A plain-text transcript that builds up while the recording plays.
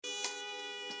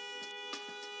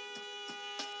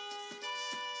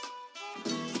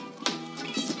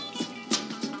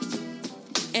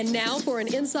And now for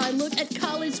an inside look at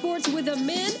college sports with the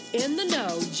men in the know,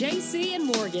 JC and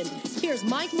Morgan. Here's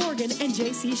Mike Morgan and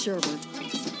JC Sherbert.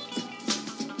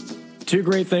 Two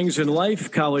great things in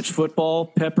life, college football,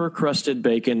 pepper-crusted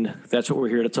bacon. That's what we're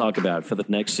here to talk about for the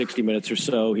next 60 minutes or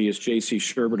so. He is J.C.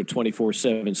 Sherbert of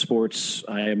 24/7 Sports.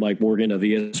 I am Mike Morgan of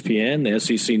ESPN, the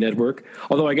SEC Network.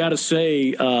 Although I got to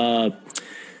say,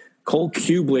 Cole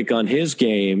Kublik on his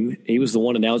game, he was the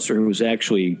one announcer who was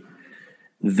actually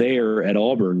there at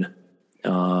Auburn.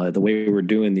 The way we're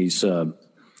doing these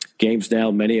games now,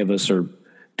 many of us are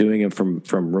doing it from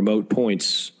remote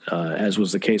points, as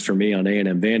was the case for me on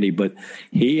A&M Vandy. But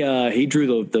he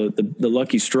drew the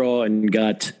lucky straw and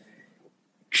got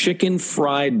chicken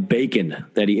fried bacon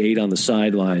that he ate on the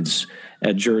sidelines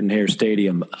at Jordan-Hare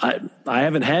Stadium. I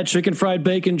haven't had chicken fried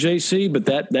bacon, JC, but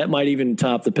that might even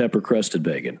top the pepper crusted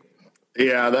bacon.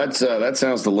 Yeah, that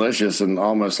sounds delicious and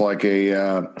almost like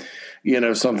a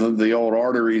something the old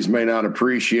arteries may not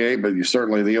appreciate, but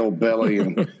certainly the old belly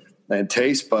and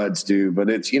taste buds do. But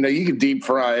it's, you can deep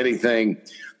fry anything.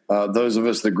 Those of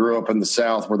us that grew up in the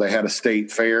South where they had a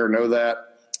state fair know that.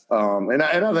 And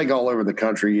I think all over the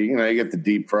country, you get the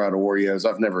deep fried Oreos.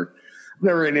 I've never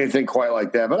eaten anything quite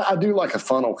like that, but I do like a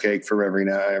funnel cake for every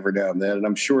now and then. And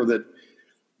I'm sure that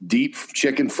deep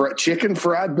chicken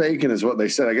fried bacon is what they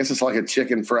said. I guess it's like a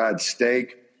chicken fried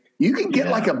steak. You can get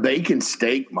like a bacon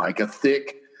steak, Mike, a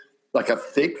thick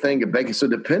thing of bacon. So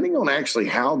depending on actually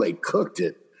how they cooked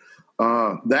it,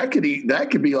 that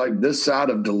could be like this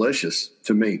side of delicious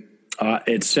to me.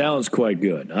 It sounds quite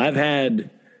good. I've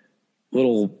had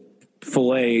little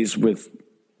fillets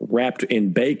wrapped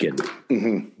in bacon,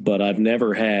 but I've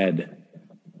never had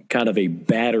kind of a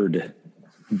battered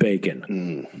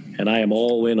bacon. And I am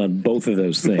all in on both of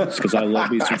those things because I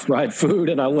love me some fried food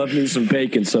and I love me some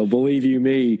bacon. So believe you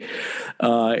me,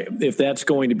 if that's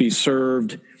going to be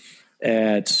served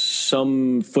at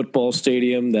some football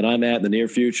stadium that I'm at in the near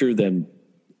future, then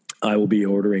I will be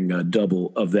ordering a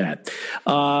double of that.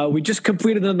 We just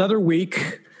completed another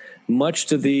week, much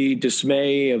to the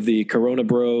dismay of the Corona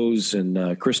Bros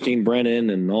and Christine Brennan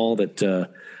and all that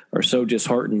are so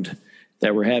disheartened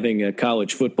that we're having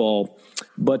college football.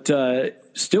 But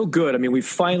still good. I mean, we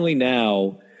finally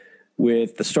now,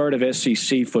 with the start of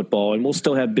SEC football, and we'll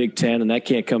still have Big Ten, and that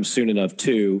can't come soon enough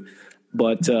too,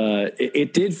 but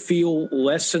it did feel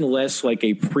less and less like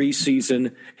a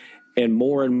preseason and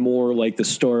more like the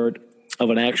start of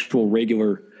an actual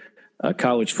regular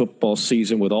college football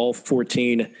season with all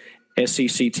 14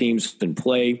 SEC teams in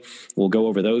play. We'll go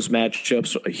over those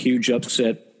matchups, a huge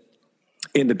upset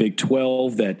in the Big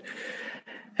 12 that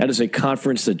is a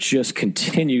conference that just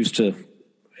continues to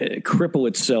cripple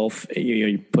itself.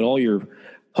 You put all your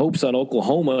hopes on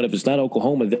Oklahoma, and if it's not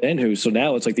Oklahoma, then who? So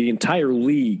now it's like the entire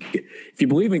league. If you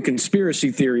believe in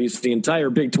conspiracy theories, the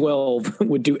entire Big 12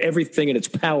 would do everything in its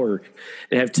power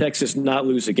to have Texas not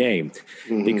lose a game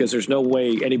because there's no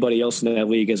way anybody else in that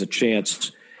league has a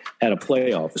chance at a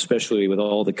playoff, especially with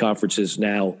all the conferences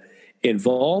now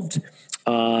involved.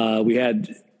 We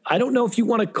had, I don't know if you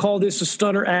want to call this a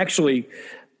stunner. Actually,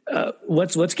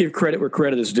 let's give credit where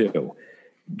credit is due.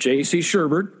 J.C.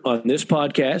 Sherbert on this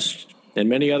podcast and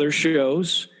many other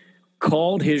shows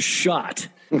called his shot.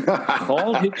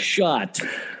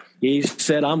 He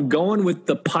said, I'm going with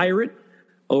the Pirate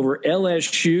over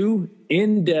LSU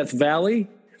in Death Valley.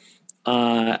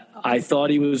 I thought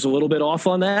he was a little bit off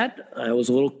on that. I was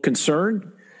a little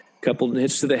concerned. A couple of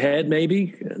hits to the head,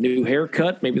 maybe. A new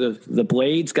haircut. Maybe the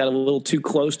blades got a little too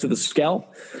close to the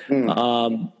scalp.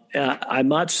 I'm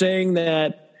not saying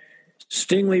that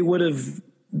Stingley would have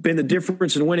been the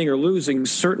difference in winning or losing.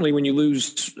 Certainly when you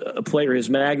lose a player his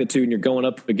magnitude and you're going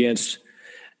up against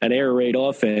an air raid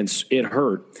offense, it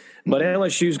hurt. But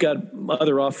LSU's got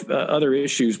other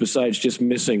issues besides just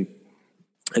missing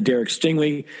Derek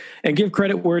Stingley. And give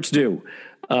credit where it's due.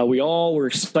 We all were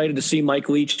excited to see Mike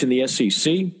Leach in the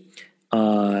SEC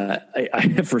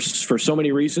for so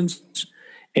many reasons.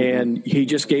 And he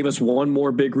just gave us one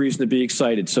more big reason to be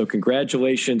excited. So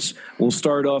congratulations. We'll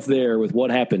start off there with what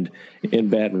happened in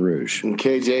Baton Rouge. And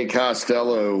KJ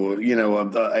Costello,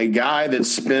 a guy that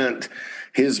spent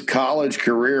his college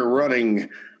career running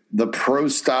the pro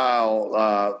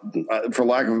style, for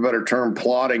lack of a better term,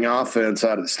 plotting offense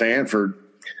out at Stanford,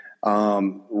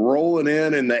 rolling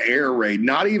in the air raid.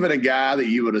 Not even a guy that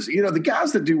you would have, the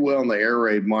guys that do well in the air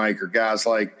raid, Mike, are guys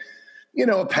like,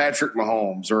 a Patrick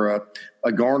Mahomes or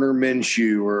a Garner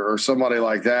Minshew or somebody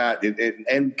like that.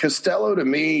 And Costello, to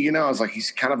me, I was like,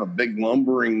 he's kind of a big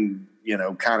lumbering,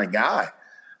 kind of guy.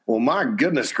 Well, my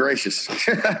goodness gracious,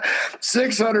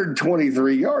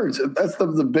 623 yards. That's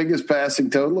the biggest passing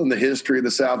total in the history of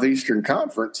the Southeastern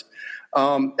Conference.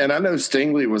 And I know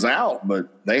Stingley was out,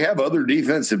 but they have other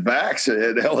defensive backs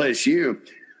at LSU.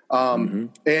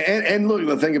 And look,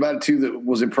 the thing about it, too, that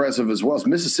was impressive as well is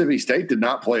Mississippi State did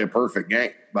not play a perfect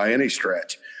game by any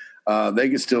stretch. They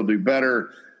could still do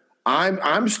better.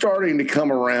 I'm starting to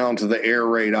come around to the air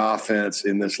raid offense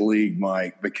in this league,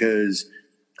 Mike, because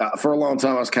for a long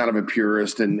time I was kind of a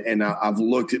purist, and I've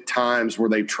looked at times where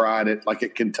they tried it, like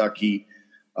at Kentucky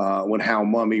when Hal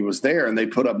Mumme was there, and they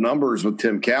put up numbers with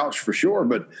Tim Couch for sure,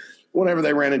 but whenever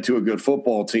they ran into a good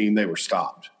football team, they were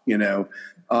stopped, you know.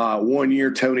 1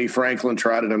 year, Tony Franklin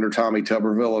tried it under Tommy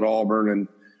Tuberville at Auburn, and,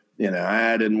 you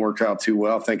know, it didn't work out too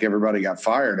well. I think everybody got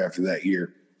fired after that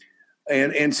year.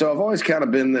 And so I've always kind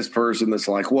of been this person that's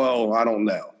like, well, I don't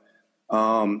know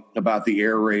about the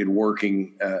air raid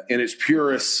working in its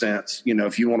purest sense, you know,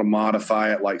 if you want to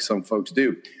modify it like some folks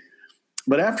do.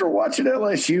 But after watching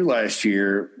LSU last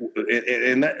year,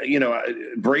 and that, you know,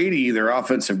 Brady, their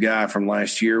offensive guy from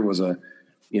last year,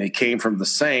 he came from the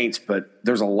Saints, but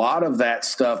there's a lot of that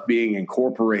stuff being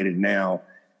incorporated now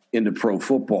into pro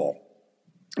football.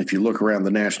 If you look around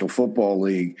the National Football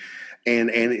League, and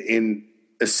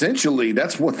essentially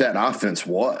that's what that offense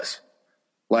was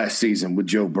last season with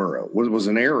Joe Burrow was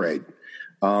an air raid.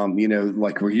 You know,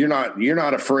 like where you're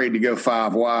not afraid to go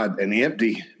 5 wide and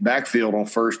empty backfield on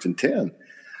 1st and 10.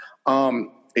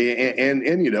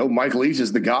 And you know, Mike Leach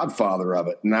is the godfather of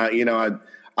it. And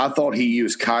I thought he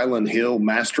used Kylan Hill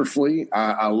masterfully.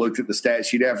 I looked at the stat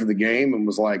sheet after the game and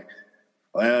was like,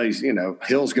 well,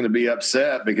 Hill's going to be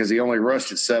upset because he only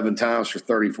rushed it 7 times for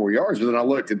 34 yards. But then I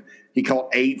looked and he caught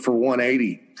 8 for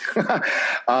 180.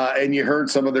 And you heard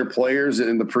some of their players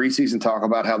in the preseason talk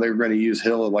about how they were going to use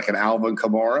Hill like an Alvin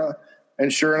Kamara.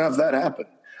 And sure enough, that happened.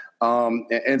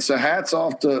 And so hats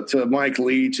off to Mike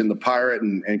Leach and the Pirate,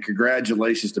 and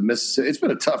congratulations to Mississippi. It's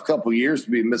been a tough couple of years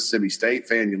to be a Mississippi State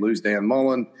fan. You lose Dan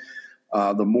Mullen.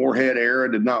 The Moorhead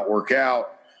era did not work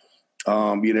out.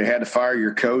 You had to fire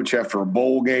your coach after a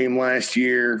bowl game last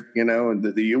year, and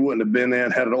you wouldn't have been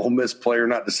in had an Ole Miss player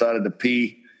not decided to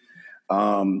pee.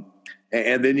 And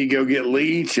then you go get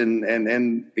Leach,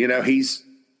 and he's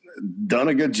done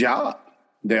a good job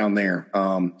down there.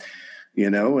 And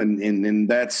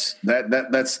that's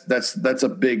a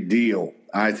big deal,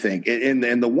 I think.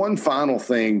 And the one final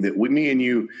thing that me and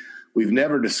you, we've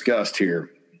never discussed here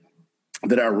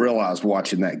that I realized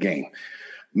watching that game.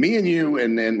 Me and you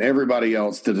and everybody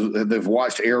else that have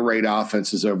watched air raid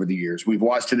offenses over the years. We've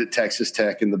watched it at Texas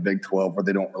Tech in the Big 12 where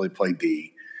they don't really play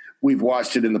D. We've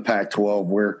watched it in the Pac-12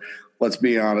 where, let's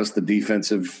be honest, the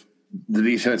defenses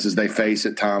they face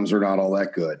at times are not all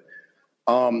that good.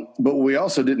 But what we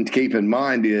also didn't keep in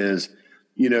mind is,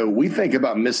 we think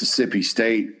about Mississippi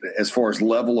State as far as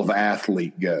level of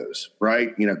athlete goes,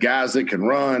 right? Guys that can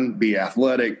run, be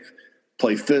athletic,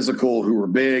 play physical, who are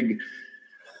big.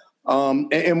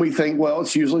 And we think, well,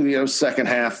 it's usually, second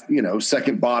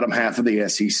bottom half of the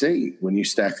SEC when you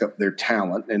stack up their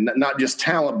talent, and not just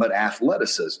talent, but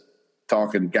athleticism,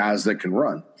 talking guys that can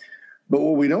run. But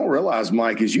what we don't realize,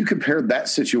 Mike, is you compared that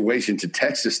situation to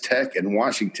Texas Tech and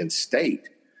Washington State,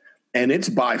 and it's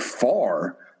by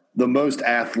far the most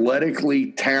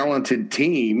athletically talented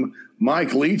team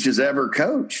Mike Leach has ever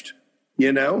coached,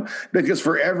 because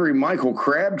for every Michael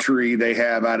Crabtree they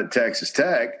have out at Texas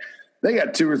Tech, they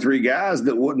got 2 or 3 guys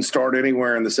that wouldn't start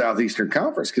anywhere in the Southeastern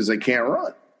Conference because they can't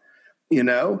run,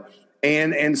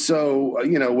 And so,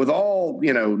 with all,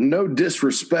 no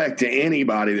disrespect to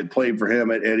anybody that played for him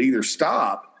at either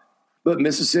stop, but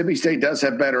Mississippi State does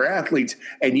have better athletes.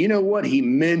 And you know what? He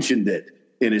mentioned it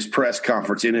in his press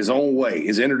conference in his own way,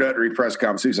 his introductory press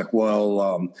conference. He's like,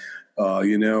 well, I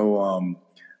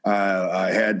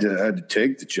had to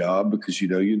take the job because,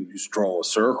 you just draw a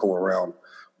circle around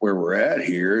where we're at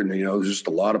here. And, there's just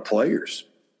a lot of players.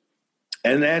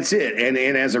 And that's it. And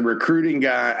as a recruiting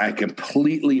guy, I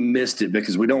completely missed it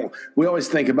because we always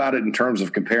think about it in terms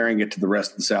of comparing it to the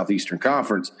rest of the Southeastern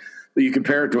Conference, but you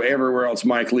compare it to everywhere else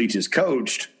Mike Leach has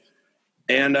coached,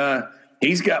 and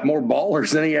he's got more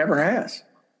ballers than he ever has.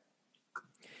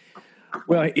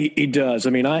 Well, he does. I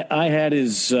mean, I had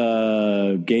his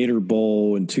Gator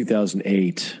Bowl in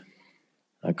 2008.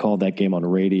 I called that game on the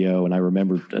radio, and I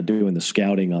remember doing the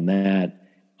scouting on that.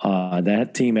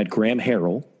 That team had Graham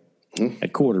Harrell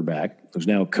at quarterback, who's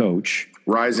now a coach.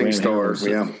 Rising Graham stars,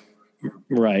 yeah.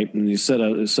 Right, and he set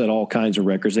all kinds of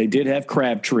records. They did have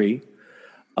Crabtree.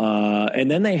 And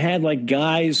then they had like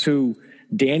guys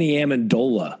Danny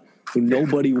Amendola, who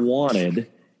nobody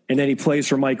wanted, and then he plays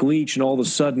for Mike Leach, and all of a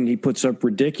sudden he puts up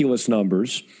ridiculous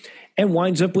numbers and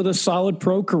winds up with a solid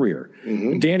pro career.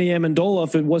 Mm-hmm. Danny Amendola,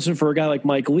 if it wasn't for a guy like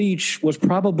Mike Leach, was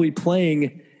probably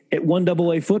playing at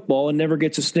 1AA football and never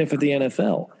gets a sniff at the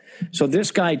NFL. So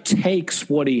this guy takes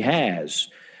what he has,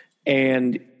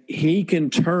 and he can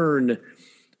turn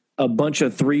a bunch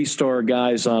of 3-star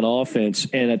guys on offense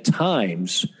and at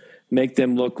times make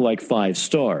them look like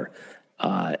 5-star.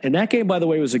 And that game, by the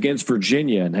way, was against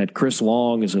Virginia and had Chris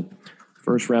Long as a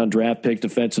first-round draft pick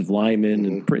defensive lineman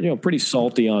and pretty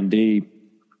salty on D.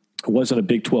 It wasn't a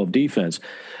Big 12 defense.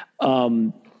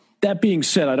 That being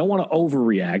said, I don't want to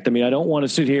overreact. I mean, I don't want to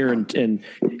sit here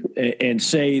and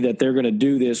say that they're going to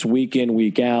do this week in,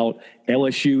 week out.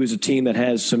 LSU is a team that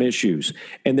has some issues,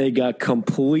 and they got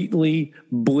completely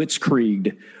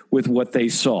blitzkrieged with what they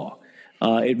saw.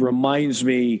 It reminds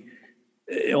me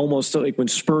almost like when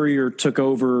Spurrier took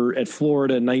over at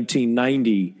Florida in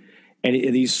 1990, and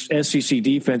these SEC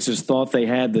defenses thought they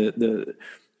had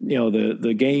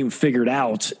the game figured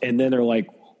out, and then they're like,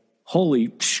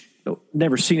 holy,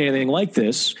 never seen anything like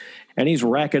this. And he's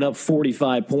racking up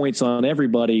 45 points on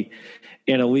everybody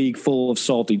in a league full of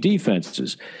salty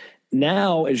defenses.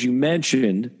 Now, as you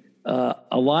mentioned, a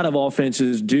lot of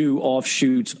offenses do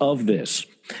offshoots of this.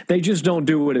 They just don't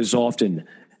do it as often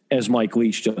as Mike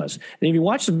Leach does. And if you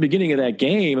watch the beginning of that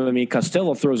game, I mean,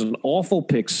 Costello throws an awful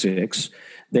pick six.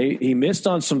 He missed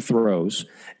on some throws.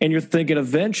 And you're thinking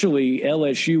eventually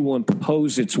LSU will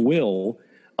impose its will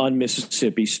on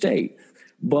Mississippi State.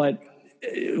 But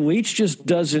Leach just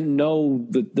doesn't know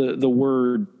the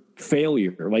word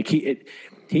failure. Like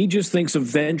he just thinks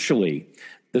eventually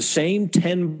the same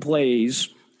 10 plays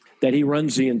that he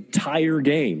runs the entire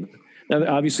game. Now,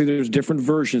 obviously, there's different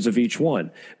versions of each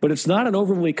one, but it's not an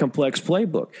overly complex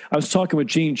playbook. I was talking with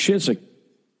Gene Chizik,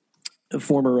 a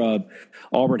former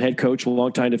Auburn head coach, a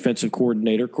longtime defensive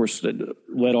coordinator, of course,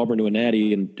 led Auburn to a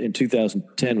natty in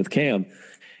 2010 with Cam.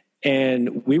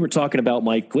 And we were talking about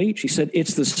Mike Leach. He said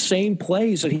it's the same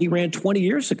plays that he ran 20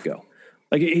 years ago.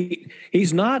 Like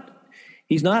he's not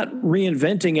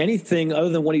reinventing anything other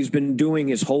than what he's been doing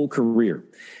his whole career.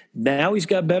 Now he's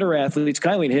got better athletes.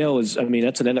 Kylan Hill that's an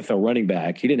NFL running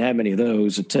back. He didn't have many of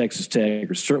those at Texas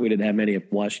Tech, or certainly didn't have many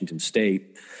at Washington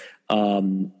State.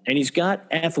 And he's got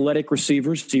athletic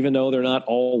receivers, even though they're not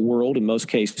all world in most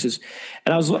cases.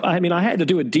 And I had to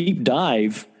do a deep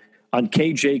dive on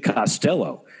KJ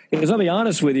Costello. Because I'll be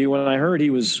honest with you, when I heard he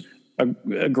was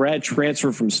a grad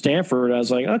transfer from Stanford, I was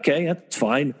like, okay, that's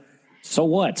fine. So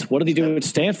what? What did he do at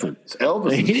Stanford? It's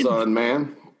Elvis' son,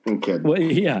 man. Okay. Well,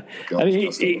 yeah. I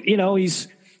mean, he's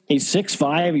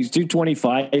 6'5", he's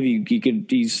 225.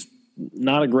 He's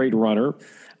not a great runner.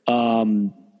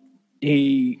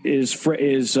 He is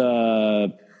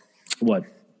freshman,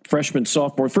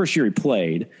 sophomore, first year he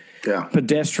played. Yeah.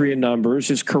 Pedestrian numbers.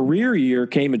 His career year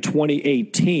came in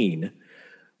 2018,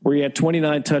 where he had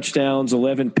 29 touchdowns,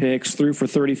 11 picks, threw for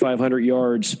 3,500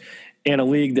 yards, in a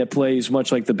league that plays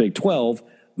much like the Big 12,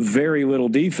 very little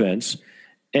defense,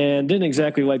 and didn't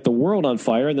exactly light the world on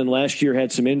fire. And then last year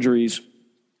had some injuries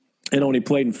and only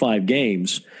played in 5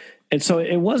 games. And so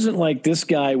it wasn't like this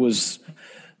guy was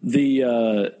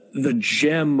the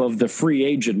gem of the free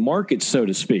agent market, so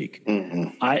to speak.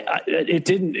 Mm-hmm. It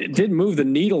didn't move the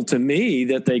needle to me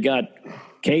that they got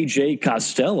KJ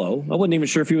Costello. I wasn't even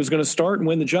sure if he was going to start and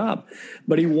win the job,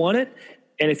 but he won it.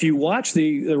 And if you watch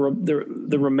the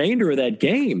remainder of that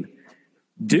game,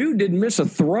 dude didn't miss a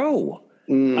throw.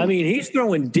 I mean, he's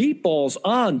throwing deep balls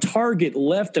on target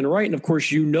left and right. And, of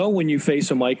course, when you face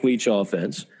a Mike Leach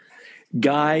offense,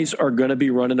 guys are going to be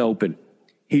running open.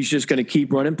 He's just going to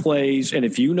keep running plays. And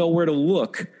if you know where to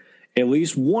look, at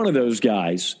least one of those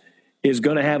guys is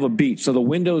going to have a beat. So the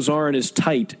windows aren't as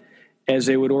tight as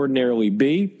they would ordinarily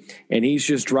be. And he's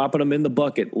just dropping them in the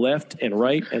bucket left and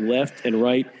right and left and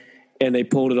right. And they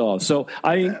pulled it off. So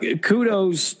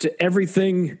kudos to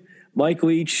everything Mike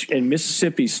Leach and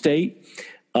Mississippi State.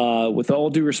 With all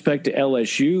due respect to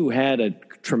LSU, had a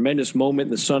tremendous moment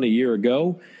in the sun a year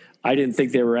ago. I didn't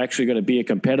think they were actually going to be a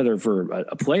competitor for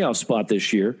a playoff spot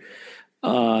this year.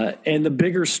 And the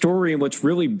bigger story and what's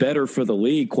really better for the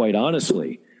league, quite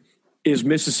honestly, is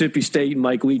Mississippi State and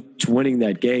Mike Leach winning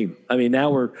that game. I mean,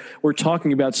 now we're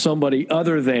talking about somebody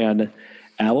other than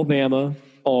Alabama,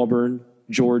 Auburn,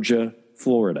 Georgia,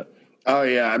 Florida. Oh,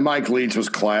 yeah. And Mike Leach was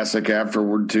classic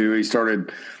afterward, too. He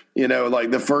started,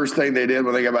 like the first thing they did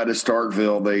when they got back to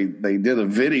Starkville, they did a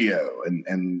video,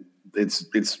 and it's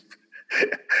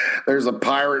there's a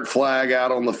pirate flag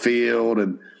out on the field,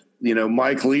 and,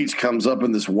 Mike Leach comes up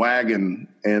in this wagon,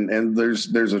 and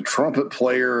there's a trumpet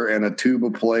player and a tuba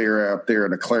player out there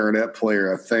and a clarinet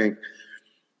player, I think.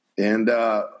 And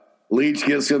Leach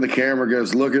gets in the camera,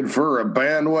 goes, "Looking for a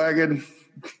bandwagon?"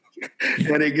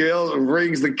 And he goes,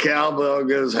 rings the cowbell,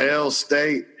 goes, Hail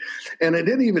State. And it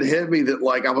didn't even hit me that,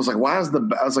 like, I was like, well,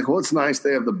 it's nice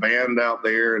they have the band out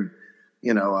there. And,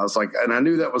 you know, I was like, and I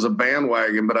knew that was a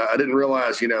bandwagon, but I didn't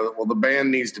realize, you know, well, the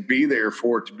band needs to be there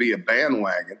for it to be a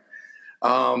bandwagon.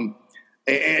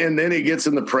 And then he gets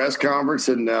in the press conference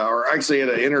or actually had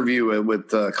an interview with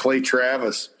Clay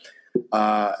Travis.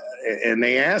 And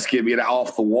they ask him, you know,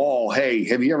 off the wall, hey,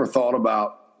 have you ever thought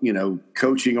about, you know,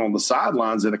 coaching on the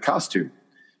sidelines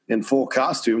in full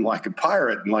costume, like a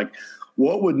pirate? And like,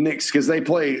 what would Nick, because they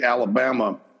play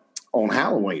Alabama on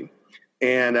Halloween.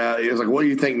 And he was like, what do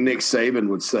you think Nick Saban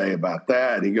would say about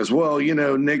that? And he goes, well, you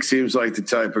know, Nick seems like the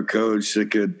type of coach that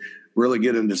could really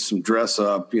get into some dress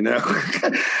up, you know.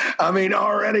 I mean,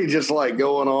 already just like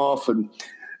going off and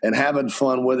having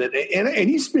fun with it. And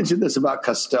you mentioned this about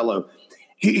Costello.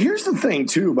 Here's the thing,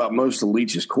 too, about most of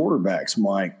Leach's quarterbacks,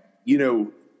 Mike. You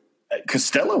know,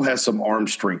 Costello has some arm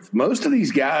strength. Most of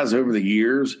these guys over the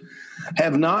years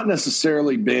have not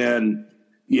necessarily been,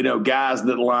 you know, guys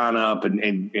that line up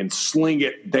and sling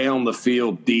it down the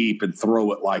field deep and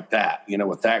throw it like that, you know,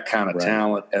 with that kind of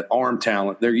talent, arm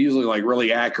talent. They're usually like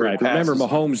really accurate passes.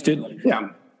 Remember, Mahomes did. Yeah.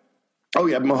 Oh,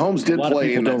 yeah, Mahomes did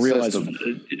play in that system.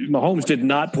 Mahomes did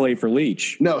not play for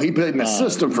Leach. No, he played in the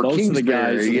system for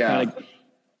Kingsbury.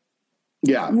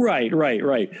 Yeah. Right.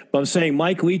 But I'm saying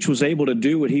Mike Leach was able to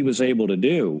do what he was able to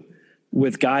do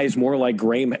with guys more like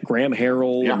Graham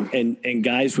Harrell and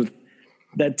guys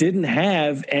that didn't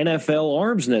have NFL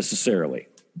arms necessarily.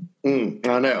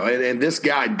 I know. And this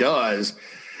guy does.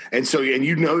 And so, and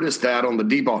you notice that on the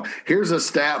deep ball. Here's a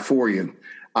stat for you.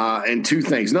 And two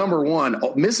things. Number one,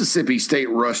 Mississippi State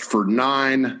rushed for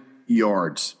 9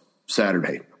 yards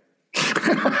Saturday.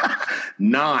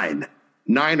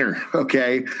 Niner,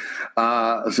 okay?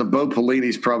 So Bo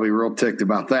Pelini's probably real ticked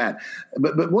about that.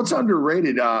 But what's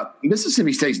underrated,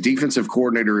 Mississippi State's defensive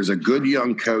coordinator is a good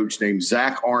young coach named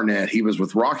Zach Arnett. He was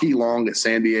with Rocky Long at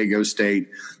San Diego State,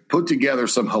 put together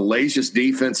some hellacious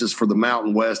defenses for the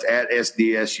Mountain West at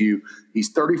SDSU. He's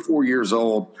 34 years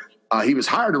old. He was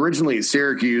hired originally at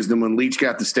Syracuse. Then when Leach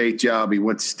got the state job, he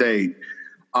went to State.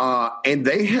 And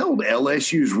they held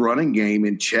LSU's running game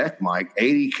in check, Mike,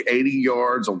 80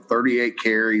 yards on 38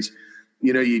 carries.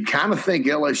 You know, you'd kind of think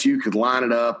LSU could line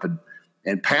it up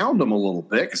and pound them a little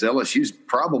bit because LSU's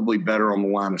probably better on the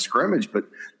line of scrimmage. But,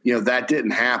 you know, that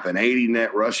didn't happen. 80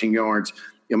 net rushing yards.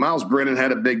 You know, Miles Brennan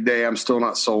had a big day. I'm still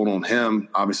not sold on him.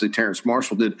 Obviously, Terrence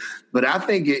Marshall did. But I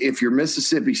think if you're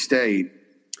Mississippi State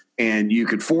and you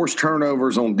could force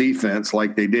turnovers on defense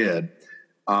like they did,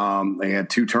 they had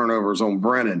 2 turnovers on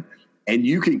Brennan, and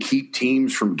you can keep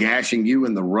teams from gashing you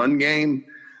in the run game,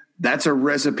 that's a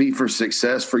recipe for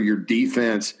success for your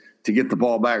defense to get the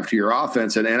ball back to your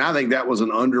offense. And I think that was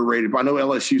an underrated – I know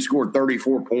LSU scored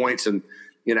 34 points and,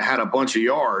 you know, had a bunch of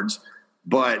yards,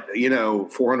 but, you know,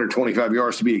 425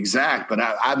 yards to be exact. But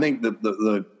I think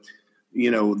the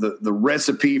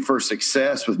recipe for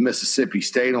success with Mississippi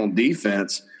State on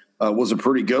defense was a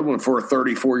pretty good one for a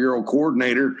 34-year-old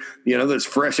coordinator, you know, that's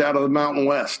fresh out of the Mountain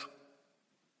West.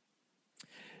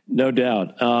 No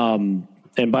doubt.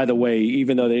 And by the way,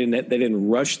 even though they didn't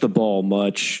rush the ball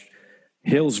much,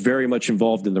 Hill's very much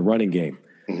involved in the running game.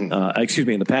 In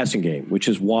the passing game, which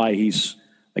is why he's,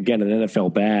 again, an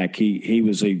NFL back. He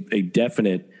was a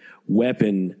definite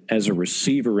weapon as a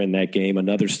receiver in that game,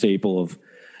 another staple of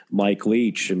Mike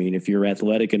Leach. I mean, if you're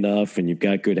athletic enough and you've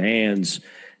got good hands,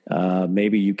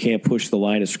 maybe you can't push the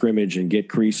line of scrimmage and get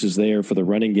creases there for the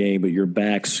running game, but your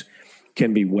backs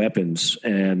can be weapons.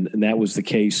 And that was the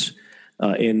case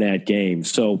in that game.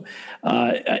 So,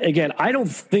 again, I don't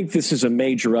think this is a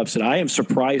major upset. I am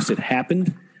surprised it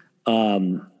happened.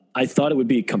 I thought it would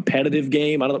be a competitive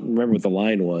game. I don't remember what the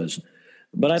line was,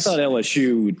 but I thought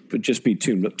LSU would just be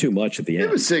too much at the end.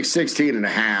 It was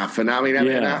 16.5. And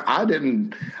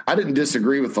I didn't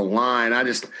disagree with the line.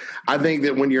 I think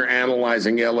that when you're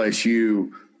analyzing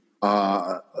LSU,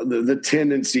 the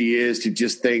tendency is to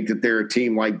just think that they're a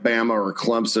team like Bama or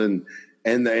Clemson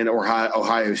and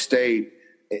Ohio State.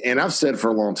 And I've said for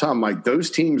a long time, like, those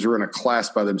teams are in a class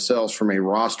by themselves from a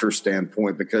roster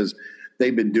standpoint because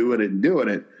they've been doing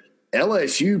it.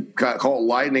 LSU got caught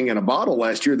lightning in a bottle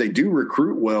last year. They do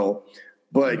recruit well,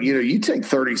 but, you know, you take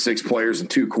 36 players and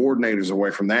 2 coordinators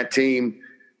away from that team,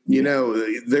 you know,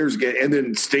 and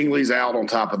then Stingley's out on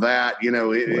top of that, you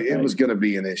know, it was going to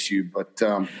be an issue, but,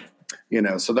 you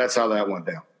know, so that's how that went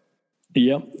down.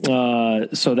 Yep.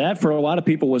 So that for a lot of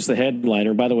people was the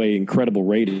headliner. By the way, incredible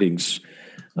ratings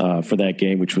for that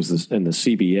game, which was in the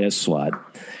CBS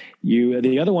slot.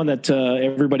 The other one that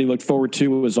everybody looked forward to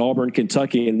was Auburn,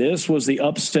 Kentucky, and this was the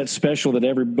upset special that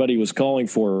everybody was calling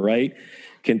for, right?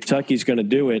 Kentucky's going to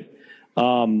do it.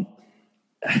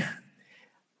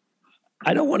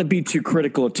 I don't want to be too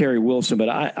critical of Terry Wilson, but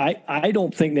I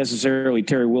don't think necessarily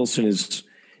Terry Wilson is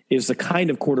the kind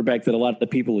of quarterback that a lot of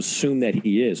people assume that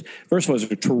he is. First of all,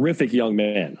 he's a terrific young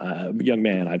man.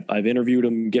 I've interviewed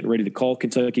him getting ready to call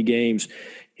Kentucky games.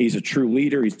 He's a true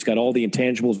leader. He's got all the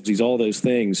intangibles. He's all those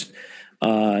things.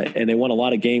 And they won a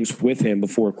lot of games with him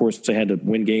before, of course, they had to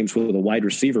win games with a wide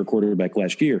receiver quarterback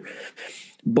last year.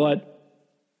 But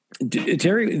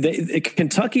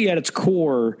Kentucky at its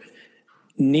core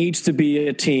needs to be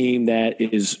a team that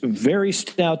is very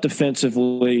stout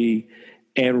defensively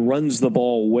and runs the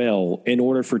ball well in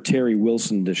order for Terry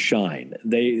Wilson to shine.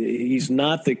 He's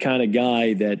not the kind of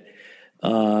guy that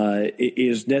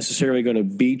is necessarily going to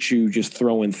beat you just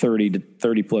throwing 30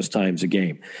 plus times a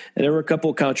game. And there were a couple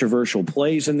of controversial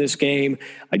plays in this game.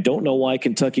 I don't know why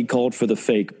Kentucky called for the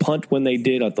fake punt when they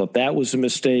did. I thought that was a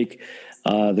mistake.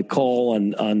 The call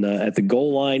at the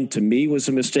goal line, to me, was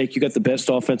a mistake. You got the best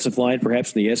offensive line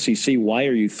perhaps in the SEC. Why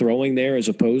are you throwing there as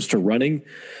opposed to running?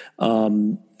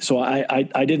 So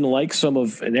I didn't like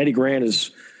and Eddie Grant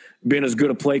has been as good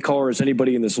a play caller as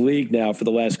anybody in this league now for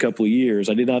the last couple of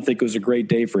years. I did not think it was a great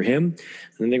day for him.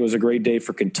 I think it was a great day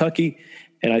for Kentucky.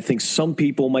 And I think some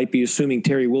people might be assuming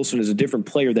Terry Wilson is a different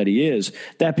player that he is.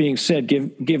 That being said,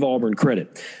 give Auburn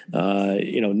credit.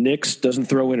 Nix doesn't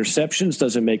throw interceptions,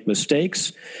 doesn't make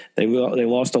mistakes. They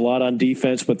lost a lot on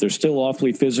defense, but they're still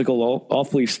awfully physical,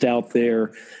 awfully stout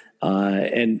there.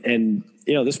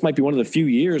 This might be one of the few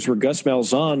years where Gus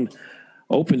Malzahn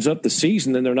opens up the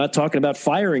season and they're not talking about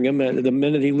firing him the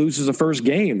minute he loses the first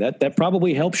game. That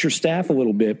probably helps your staff a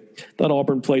little bit. Thought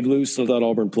Auburn played loose. I thought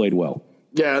Auburn played well.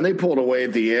 Yeah, and they pulled away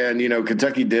at the end.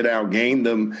 Kentucky did outgain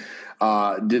them.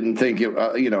 Didn't think it.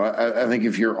 I think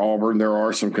if you're Auburn, there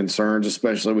are some concerns,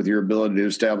 especially with your ability to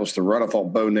establish the run. I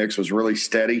thought Bo Nix was really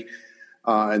steady,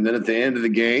 and then at the end of the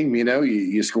game,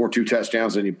 you score 2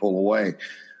 touchdowns and you pull away.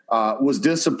 Was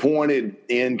disappointed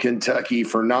in Kentucky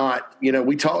for not.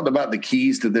 We talked about the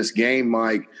keys to this game,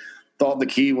 Mike. Thought the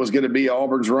key was going to be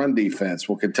Auburn's run defense.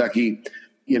 Well, Kentucky,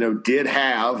 did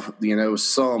have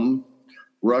some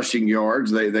rushing yards.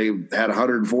 They had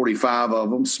 145 of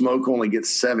them. Smoke only gets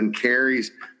 7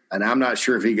 carries, and I'm not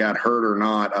sure if he got hurt or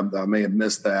not. I may have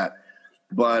missed that.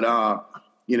 But,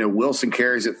 Wilson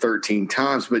carries it 13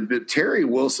 times. But Terry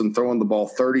Wilson throwing the ball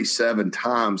 37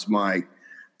 times, Mike,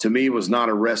 to me was not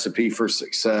a recipe for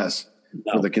success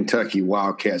for the Kentucky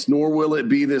Wildcats, nor will it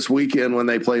be this weekend when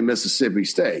they play Mississippi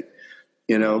State,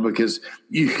 because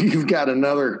you've got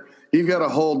a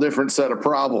whole different set of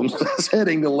problems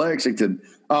heading to Lexington.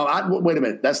 Wait a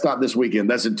minute. That's not this weekend.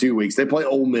 That's in 2 weeks. They play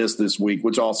Ole Miss this week,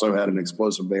 which also had an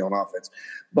explosive day on offense.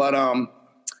 But, I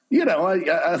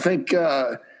think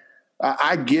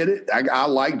I get it. I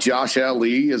like Josh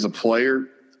Ali as a player.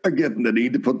 I get the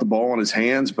need to put the ball in his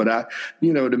hands. But,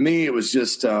 to me, it was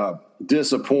just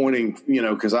disappointing,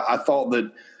 because I thought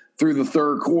that through the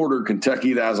third quarter,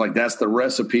 Kentucky, I was like, that's the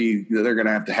recipe that they're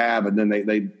going to have. And then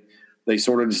they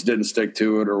sort of just didn't stick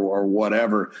to it or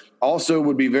whatever. Also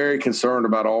would be very concerned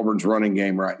about Auburn's running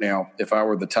game right now if I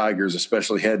were the Tigers,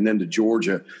 especially heading into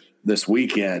Georgia this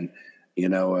weekend.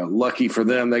 Lucky for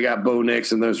them, they got Bo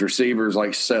Nix and those receivers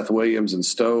like Seth Williams and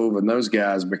Stove and those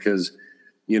guys because,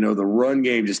 the run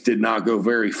game just did not go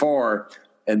very far.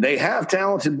 And they have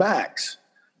talented backs.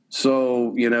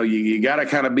 So, you got to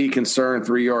kind of be concerned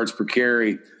 3 yards per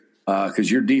carry because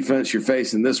your defense you're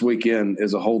facing this weekend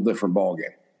is a whole different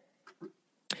ballgame.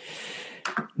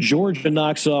 Georgia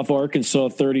knocks off Arkansas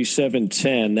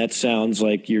 37-10. That sounds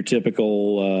like your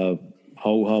typical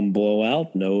ho-hum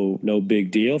blowout. No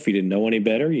big deal. If you didn't know any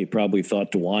better, you probably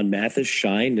thought DeJuan Mathis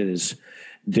shined in his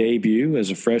debut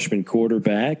as a freshman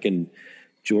quarterback, and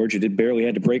Georgia barely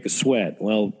had to break a sweat.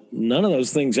 Well, none of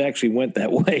those things actually went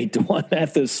that way. DeJuan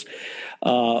Mathis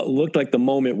looked like the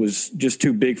moment was just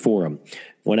too big for him.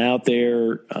 Went out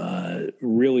there,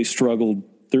 really struggled,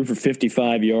 threw for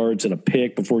 55 yards and a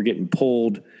pick before getting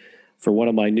pulled for one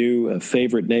of my new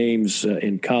favorite names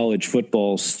in college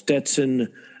football,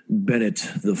 Stetson Bennett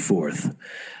IV.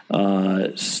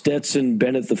 Stetson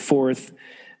Bennett IV,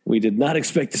 we did not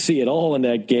expect to see it all in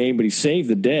that game, but he saved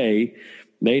the day,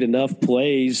 made enough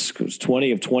plays, was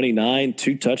 20 of 29,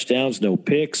 2 touchdowns, no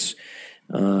picks.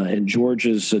 And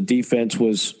Georgia's defense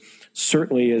was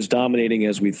certainly as dominating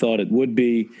as we thought it would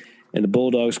be. And the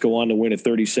Bulldogs go on to win at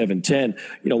 37-10.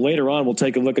 Later on, we'll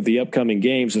take a look at the upcoming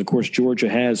games. And, of course, Georgia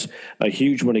has a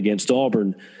huge one against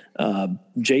Auburn.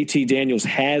 JT Daniels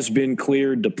has been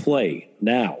cleared to play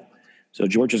now. So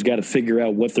Georgia's got to figure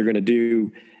out what they're going to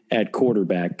do at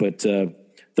quarterback. But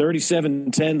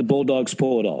 37-10, the Bulldogs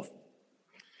pull it off.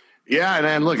 Yeah,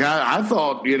 and look, I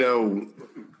thought,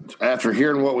 after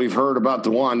hearing what we've heard about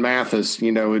DeJuan Mathis, they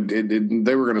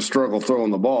were going to struggle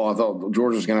throwing the ball. I thought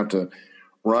Georgia's going to have to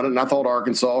run it, and I thought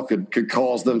Arkansas could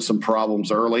cause them some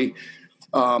problems early.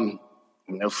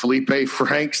 Felipe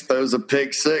Franks throws a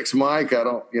pick six, Mike. I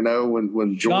don't,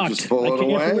 when Georgia's pulling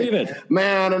away. Believe it.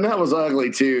 Man, and that was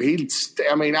ugly too.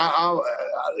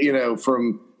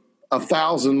 From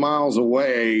 1,000 miles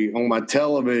away on my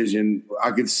television,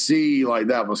 I could see like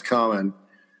that was coming,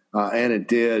 and it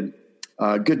did.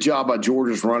 Good job by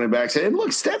Georgia's running backs. And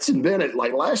look, Stetson Bennett,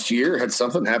 like last year, had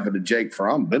something happen to Jake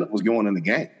Fromm. Bennett was going in the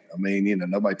game. I mean,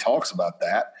 nobody talks about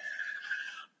that.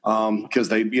 Because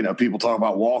people talk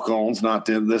about walk-ons, not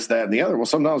this, that, and the other. Well,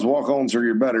 sometimes walk-ons are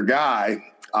your better guy.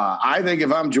 I think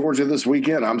if I'm Georgia this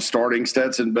weekend, I'm starting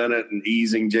Stetson Bennett and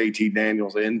easing JT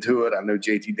Daniels into it. I know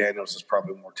JT Daniels is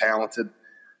probably more talented,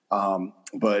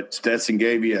 but Stetson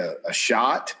gave you a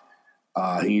shot.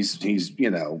 He's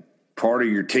part of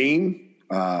your team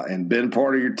and been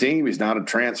part of your team. He's not a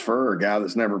transfer or a guy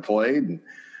that's never played. And,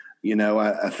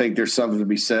 I think there's something to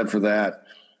be said for that.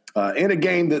 In a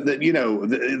game that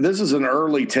this is an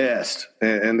early test,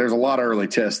 and there's a lot of early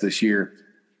tests this year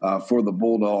for the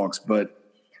Bulldogs. But,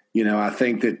 I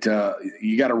think that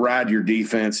you got to ride your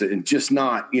defense and just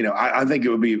not, I think it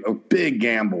would be a big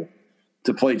gamble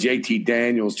to play JT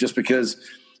Daniels just because,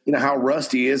 how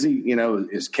rusty is he?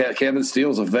 Is Kevin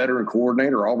Steele's a veteran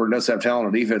coordinator? Auburn does have talent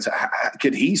on defense.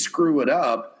 Could he screw it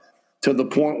up to the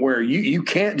point where you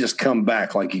can't just come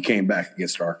back like you came back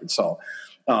against Arkansas?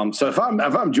 So if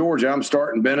I'm Georgia, I'm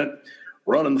starting Bennett,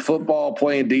 running the football,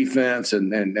 playing defense,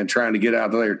 and trying to get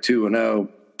out there 2-0,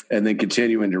 and then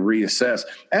continuing to reassess.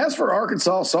 As for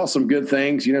Arkansas, saw some good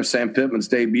things. Sam Pittman's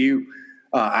debut.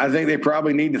 I think they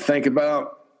probably need to think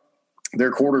about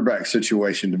their quarterback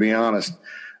situation. To be honest,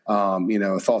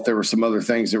 I thought there were some other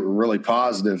things that were really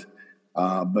positive.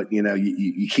 But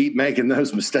you keep making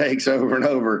those mistakes over and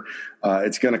over.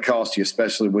 It's going to cost you,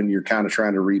 especially when you're kind of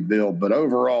trying to rebuild. But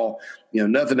overall,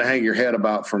 nothing to hang your head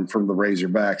about from the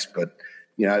Razorbacks. But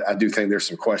I do think there's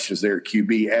some questions there at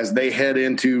QB as they head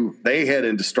into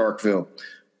Starkville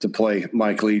to play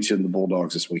Mike Leach and the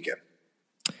Bulldogs this weekend.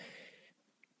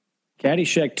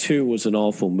 Caddyshack 2 was an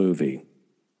awful movie.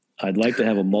 I'd like to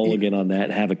have a mulligan on that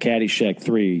and have a Caddyshack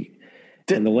 3.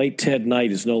 And the late Ted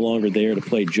Knight is no longer there to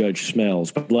play Judge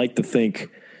Smells. But I'd like to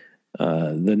think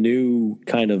the new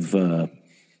kind of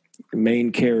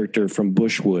main character from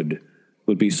Bushwood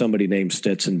would be somebody named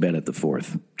Stetson Bennett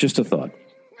IV. Just a thought.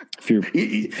 If you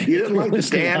didn't like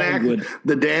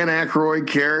the Dan Aykroyd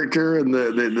character and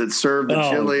that served the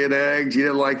chili and eggs? You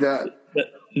didn't like that?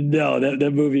 No,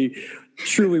 that movie,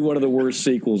 truly one of the worst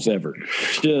sequels ever.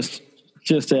 Just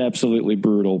absolutely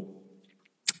brutal.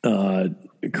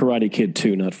 Karate Kid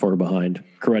 2, not far behind.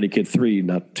 Karate Kid 3,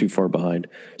 not too far behind.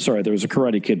 Sorry, there was a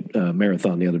Karate Kid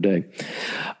marathon the other day.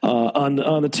 On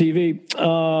the TV,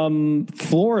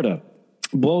 Florida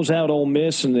blows out Ole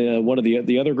Miss in one of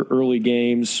the other early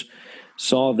games.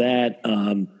 Saw that.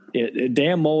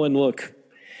 Dan Mullen, look,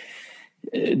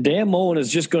 Dan Mullen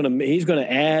is just going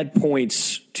to add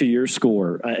points to your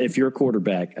score if you're a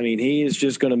quarterback. I mean, he is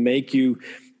just going to make you.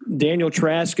 Daniel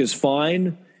Trask is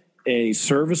fine and he's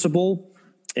serviceable.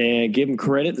 And give him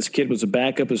credit. This kid was a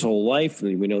backup his whole life.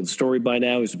 We know the story by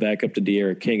now. He's a backup to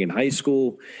De'Ara King in high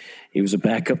school. He was a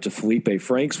backup to Felipe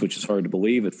Franks, which is hard to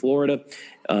believe at Florida.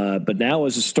 But now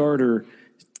as a starter,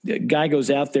 the guy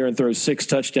goes out there and throws 6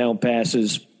 touchdown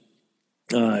passes.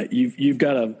 You've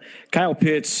got Kyle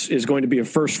Pitts is going to be a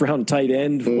first-round tight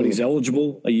end when he's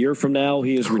eligible a year from now.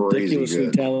 He is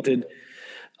ridiculously talented.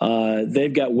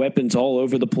 They've got weapons all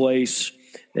over the place.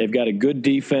 They've got a good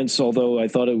defense, although I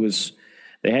thought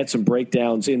they had some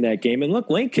breakdowns in that game. And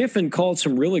look, Lane Kiffin called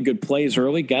some really good plays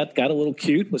early, got a little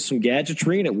cute with some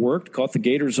gadgetry, and it worked, caught the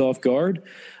Gators off guard.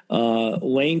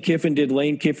 Lane Kiffin did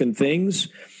Lane Kiffin things.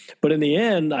 But in the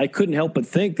end, I couldn't help but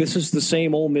think this is the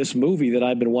same Ole Miss movie that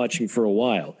I've been watching for a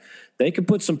while. They can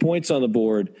put some points on the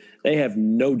board. They have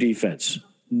no defense.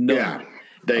 No. Yeah.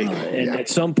 At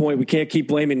some point, we can't keep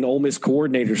blaming the Ole Miss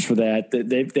coordinators for that.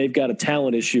 They've got a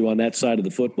talent issue on that side of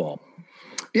the football.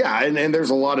 Yeah, and there's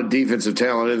a lot of defensive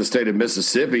talent in the state of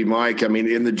Mississippi, Mike. I mean,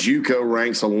 in the JUCO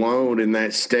ranks alone in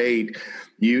that state,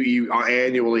 you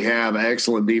annually have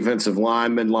excellent defensive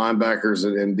linemen, linebackers,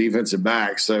 and defensive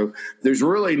backs. So there's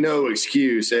really no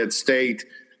excuse at state.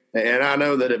 And I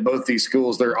know that at both these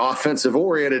schools, they're offensive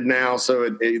oriented now, so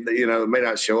it may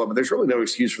not show up. But there's really no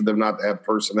excuse for them not to have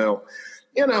personnel.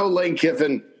 Lane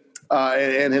Kiffin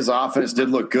and his offense did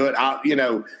look good.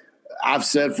 I've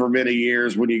said for many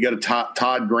years when you get a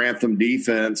Todd Grantham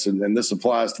defense, and this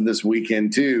applies to this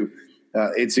weekend too,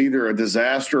 it's either a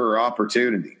disaster or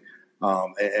opportunity.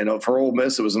 And for Ole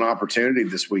Miss, it was an opportunity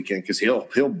this weekend because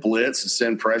he'll blitz and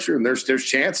send pressure, and there's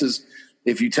chances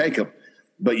if you take them,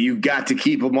 but you've got to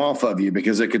keep them off of you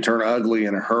because it could turn ugly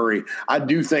in a hurry. I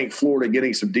do think Florida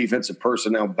getting some defensive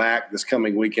personnel back this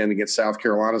coming weekend against South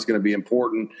Carolina is going to be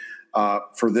important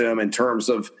for them in terms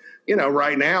of,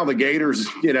 right now the Gators,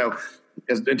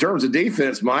 in terms of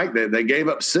defense, Mike, they gave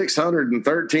up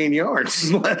 613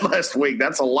 yards last week.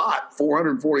 That's a lot,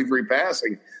 443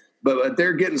 passing. But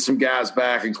they're getting some guys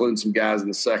back, including some guys in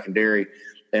the secondary,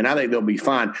 and I think they'll be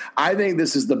fine. I think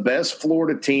this is the best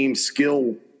Florida team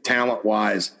skill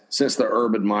talent-wise since the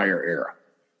Urban Meyer era.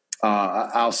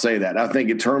 I'll say that. I think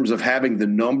in terms of having the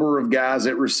number of guys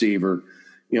at receiver,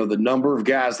 the number of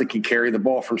guys that can carry the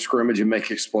ball from scrimmage and make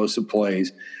explosive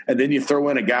plays, and then you throw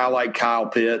in a guy like Kyle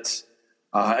Pitts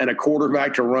and a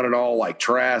quarterback to run it all like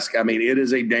Trask. I mean, it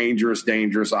is a dangerous,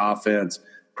 dangerous offense,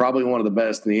 probably one of the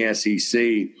best in the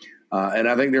SEC. And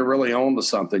I think they're really on to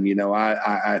something.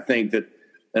 I think that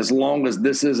as long as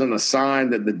this isn't a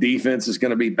sign that the defense is going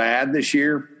to be bad this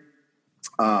year,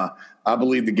 I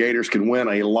believe the Gators can win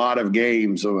a lot of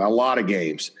games,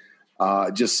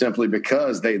 just simply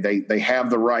because they have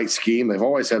the right scheme. They've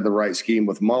always had the right scheme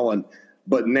with Mullen,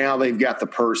 but now they've got the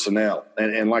personnel.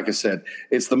 And like I said,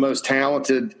 it's the most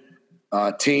talented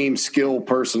team, skill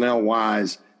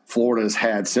personnel-wise, Florida has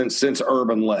had since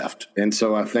Urban left. And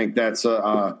so I think that's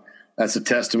a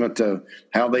testament to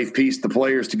how they've pieced the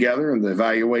players together and the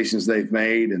evaluations they've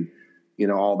made and,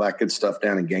 all that good stuff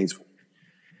down in Gainesville.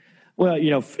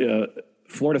 Well,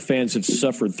 Florida fans have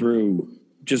suffered through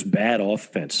just bad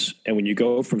offense. And when you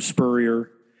go from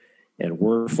Spurrier and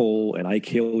Werfel and Ike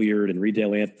Hilliard and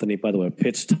Reedale Anthony, by the way,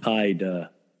 Pitts tied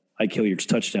Ike Hilliard's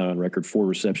touchdown record, 4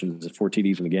 receptions and 4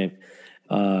 TDs in the game.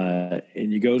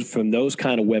 And you go from those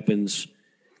kind of weapons,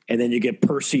 and then you get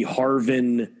Percy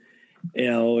Harvin,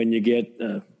 and you get,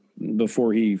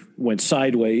 before he went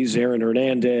sideways, Aaron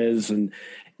Hernandez and,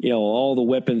 all the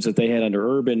weapons that they had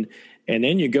under Urban. And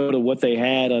then you go to what they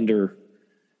had under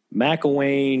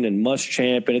McElwain and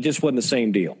Muschamp, and it just wasn't the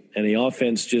same deal. And the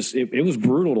offense just, it was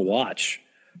brutal to watch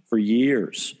for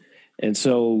years. And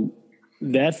so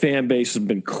that fan base has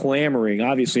been clamoring.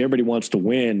 Obviously, everybody wants to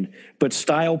win, but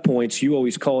style points, you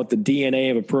always call it the DNA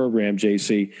of a program,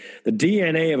 JC. The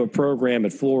DNA of a program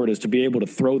at Florida is to be able to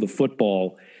throw the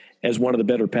football as one of the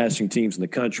better passing teams in the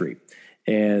country.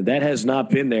 And that has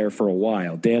not been there for a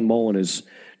while. Dan Mullen is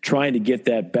trying to get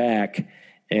that back,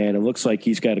 and it looks like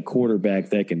he's got a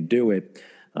quarterback that can do it.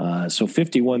 So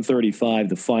 51-35,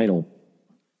 the final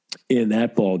in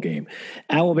that ball game.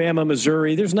 Alabama,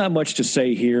 Missouri, there's not much to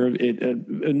say here.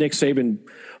 Nick Saban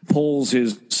pulls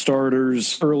his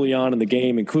starters early on in the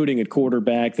game, including at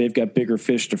quarterback. They've got bigger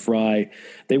fish to fry.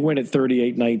 They win at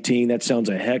 38-19. That sounds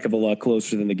a heck of a lot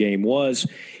closer than the game was.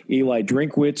 Eli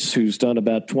Drinkwitz, who's done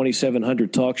about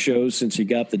 2,700 talk shows since he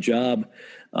got the job,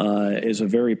 is a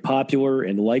very popular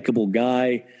and likable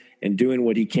guy and doing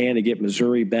what he can to get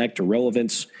Missouri back to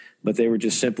relevance, but they were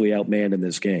just simply outmanned in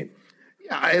this game.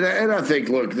 And I think,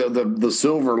 look, the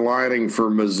silver lining for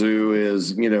Mizzou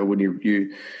is, when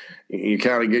you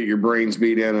kind of get your brains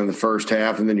beat in the first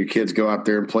half, and then your kids go out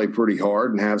there and play pretty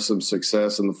hard and have some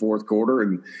success in the fourth quarter,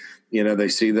 and they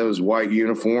see those white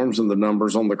uniforms and the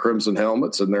numbers on the crimson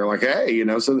helmets, and they're like, hey,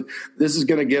 so this is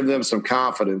going to give them some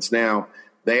confidence. Now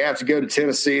they have to go to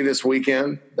Tennessee this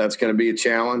weekend. That's going to be a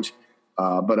challenge,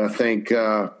 but I think.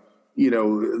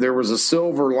 There was a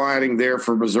silver lining there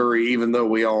for Missouri, even though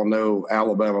we all know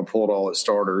Alabama pulled all its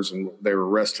starters and they were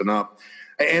resting up.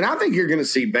 And I think you're going to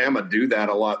see Bama do that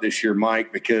a lot this year,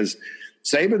 Mike, because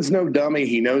Saban's no dummy.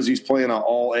 He knows he's playing an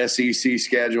all SEC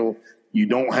schedule. You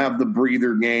don't have the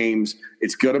breather games.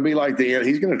 It's going to be like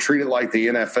he's going to treat it like the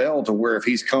NFL, to where if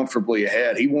he's comfortably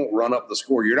ahead, he won't run up the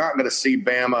score. You're not going to see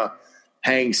Bama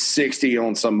hang 60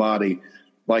 on somebody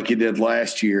like you did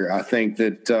last year. I think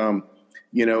that,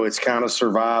 it's kind of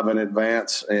survive and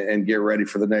advance and get ready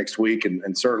for the next week.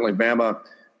 And certainly Bama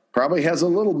probably has a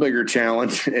little bigger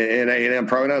challenge, and A&M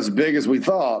probably not as big as we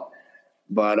thought.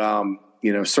 But,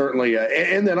 certainly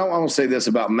and then I want to say this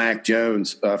about Mac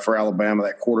Jones for Alabama,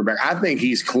 that quarterback. I think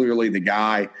he's clearly the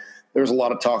guy. There's a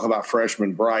lot of talk about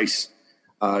freshman Bryce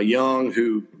Young,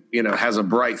 who, has a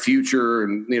bright future,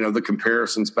 and, the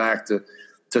comparisons back to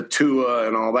Tua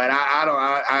and all that.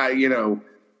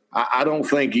 I don't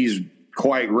think he's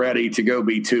quite ready to go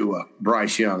be Tua,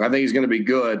 Bryce Young. I think he's going to be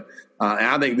good. And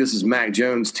I think this is Mac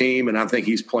Jones' team, and I think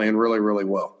he's playing really, really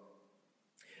well.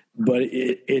 But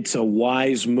it's a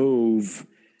wise move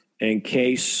in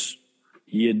case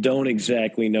you don't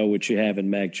exactly know what you have in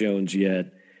Mac Jones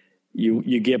yet.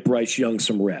 you get Bryce Young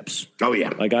some reps. Oh, yeah.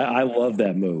 Like, I love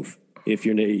that move. If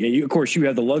of course, you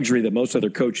have the luxury that most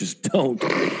other coaches don't.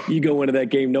 You go into that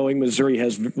game knowing Missouri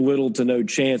has little to no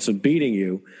chance of beating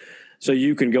you. So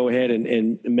you can go ahead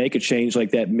and make a change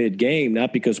like that mid-game,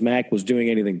 not because Mac was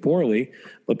doing anything poorly,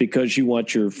 but because you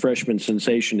want your freshman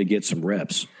sensation to get some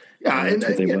reps. Yeah, and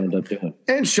that's what they wound up doing.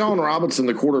 And Sean Robinson,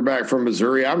 the quarterback from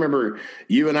Missouri. I remember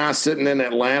you and I sitting in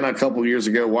Atlanta a couple of years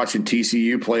ago watching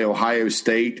TCU play Ohio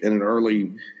State in an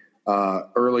early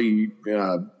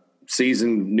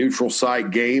season neutral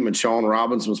site game, and Sean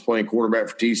Robinson was playing quarterback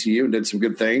for TCU and did some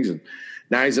good things. And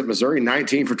now he's at Missouri,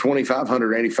 19 for 25,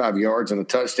 185 yards and a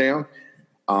touchdown.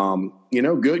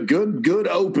 Good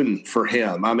open for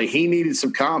him. I mean, he needed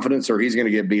some confidence or he's going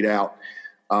to get beat out.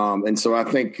 And so I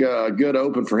think a good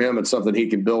open for him and something he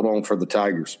can build on for the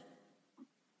Tigers.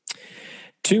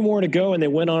 2 more to go, and they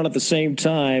went on at the same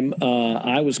time.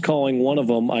 I was calling one of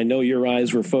them. I know your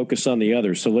eyes were focused on the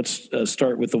other. So let's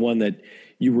start with the one that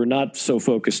you were not so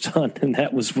focused on, and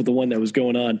that was the one that was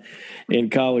going on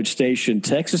in College Station.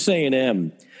 Texas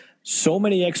A&M, so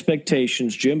many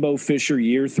expectations. Jimbo Fisher,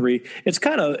 year 3.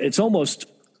 It's almost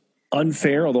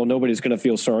unfair, although nobody's going to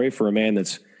feel sorry for a man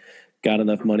that's got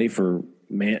enough money for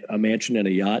a mansion and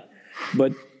a yacht.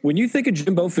 But when you think of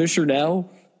Jimbo Fisher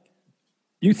now,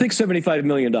 you think $75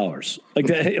 million. Like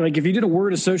that, like if you did a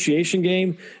word association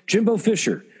game, Jimbo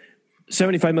Fisher,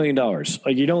 $75 million.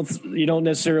 Like you don't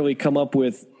necessarily come up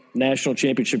with national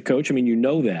championship coach. I mean, you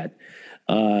know that.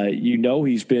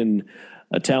 He's been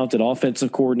a talented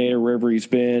offensive coordinator wherever he's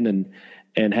been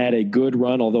and had a good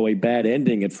run, although a bad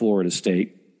ending at Florida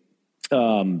State.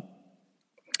 And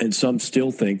some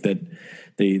still think that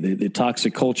the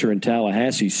toxic culture in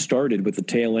Tallahassee started with the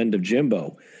tail end of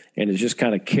Jimbo and has just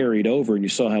kind of carried over, and you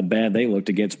saw how bad they looked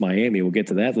against Miami. We'll get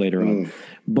to that later on.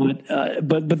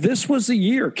 But this was the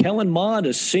year. Kellen Mond,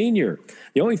 a senior,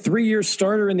 the only 3-year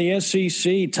starter in the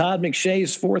SEC. Todd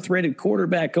McShay's 4th-rated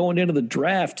quarterback going into the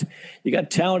draft. You got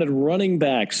talented running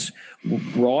backs,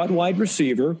 broad wide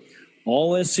receiver,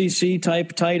 all SEC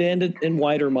type tight end in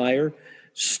Weidermeyer,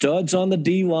 studs on the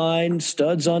D-line,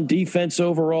 studs on defense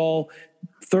overall.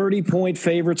 30-point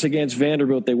favorites against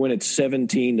Vanderbilt. They win at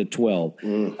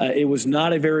 17-12. It was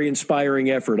not a very inspiring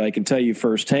effort, I can tell you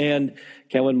firsthand.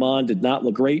 Kellen Mond did not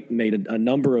look great, made a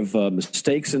number of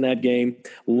mistakes in that game.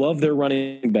 Love their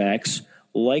running backs,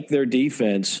 like their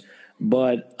defense,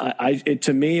 but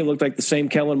to me, it looked like the same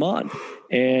Kellen Mond.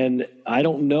 And I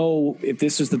don't know if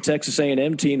this is the Texas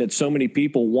A&M team that so many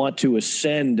people want to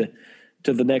ascend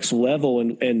to the next level.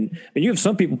 And you have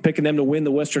some people picking them to win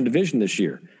the Western Division this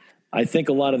year. I think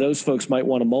a lot of those folks might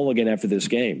want a mulligan after this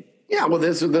game. Yeah, well,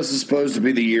 this is supposed to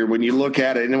be the year when you look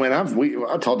at it. And when we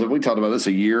talked about this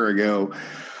a year ago.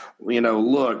 You know,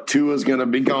 look, Tua's going to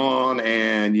be gone,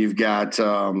 and you've got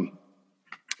Burrow's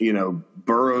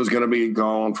going to be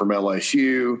gone from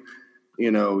LSU.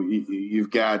 You know,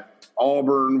 you've got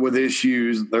Auburn with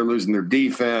issues; they're losing their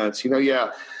defense.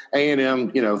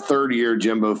 A&M, 3rd-year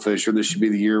Jimbo Fisher. This should be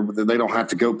the year that they don't have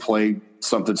to go play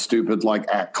something stupid like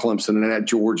at Clemson and at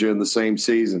Georgia in the same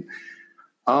season.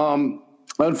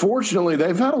 Unfortunately,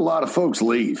 they've had a lot of folks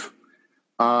leave.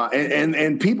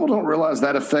 And people don't realize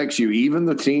that affects you, even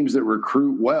the teams that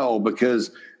recruit well,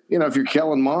 because, if you're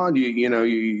Kellen Mond,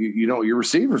 your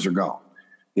receivers are gone.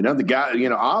 The guy,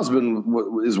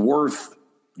 Osmond is worth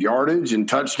yardage and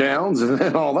touchdowns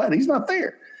and all that. He's not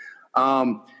there.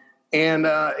 I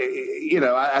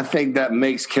think that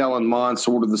makes Kellen Mond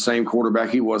sort of the same quarterback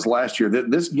he was last year.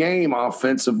 This game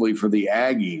offensively for the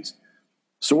Aggies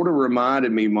sort of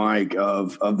reminded me, Mike,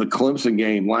 of the Clemson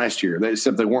game last year,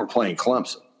 except they weren't playing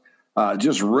Clemson.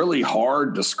 Just really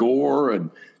hard to score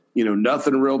and,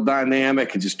 nothing real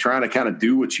dynamic and just trying to kind of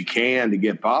do what you can to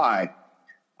get by.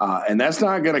 And that's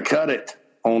not going to cut it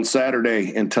on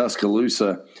Saturday in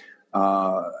Tuscaloosa.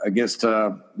 Against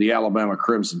the Alabama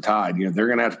Crimson Tide. They're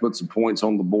going to have to put some points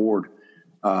on the board,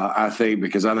 I think,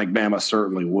 because I think Bama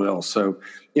certainly will. So,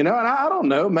 and I don't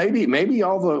know, maybe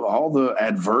all the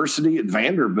adversity at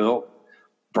Vanderbilt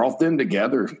brought them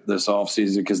together this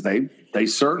offseason because they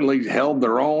certainly held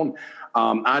their own.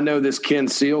 I know this Ken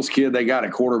Seals kid they got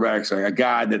at quarterback, a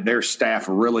guy that their staff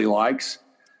really likes.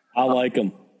 I like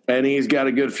him. And he's got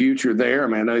a good future there. I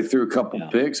mean, I know he threw a couple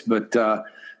picks, but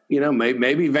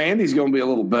maybe Vandy's going to be a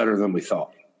little better than we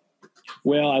thought.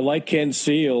 Well, I like Ken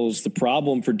Seals. The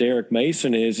problem for Derek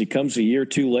Mason is he comes a year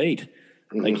too late.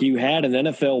 Mm-hmm. Like you had an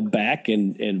NFL back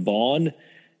in Vaughn.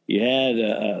 You had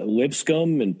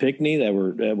Lipscomb and Pickney that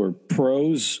were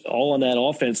pros all on that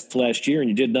offense last year, and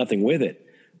you did nothing with it.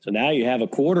 So now you have a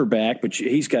quarterback, but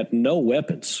he's got no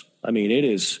weapons. I mean,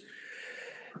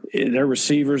 their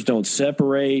receivers don't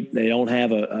separate. They don't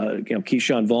have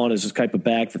Keyshawn Vaughn is this type of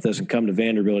back that doesn't come to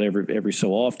Vanderbilt every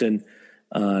so often.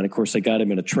 And of course they got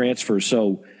him in a transfer.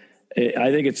 So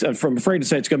I think I'm afraid to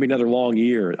say it's going to be another long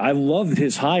year. I love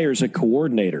his hires at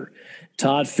coordinator.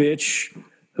 Todd Fitch,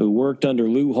 who worked under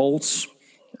Lou Holtz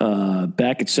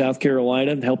back at South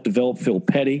Carolina, helped develop Phil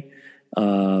Petty.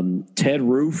 Ted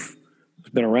Roof,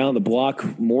 who's been around the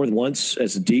block more than once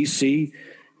as a DC.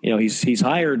 He's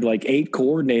hired like 8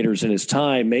 coordinators in his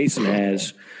time. Mason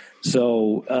has.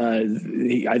 So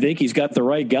I think he's got the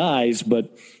right guys,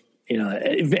 but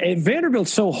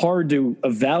Vanderbilt's so hard to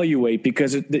evaluate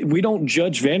because we don't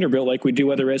judge Vanderbilt like we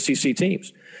do other SEC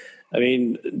teams. I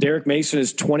mean, Derek Mason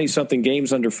is 20-something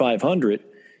games under 500,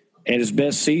 and his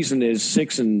best season is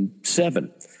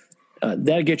 6-7.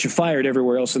 That'll get you fired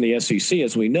everywhere else in the SEC,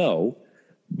 as we know.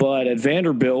 But at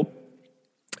Vanderbilt,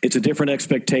 it's a different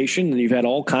expectation, and you've had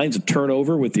all kinds of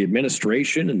turnover with the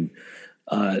administration.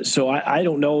 And so I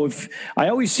don't know if – I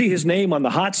always see his name on the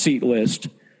hot seat list,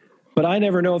 but I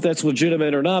never know if that's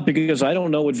legitimate or not because I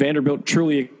don't know what Vanderbilt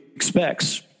truly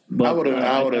expects. But I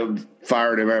would have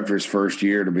fired him after his first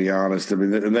year, to be honest. I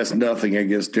mean, and that's nothing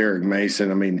against Derek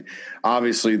Mason. I mean,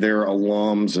 obviously their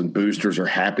alums and boosters are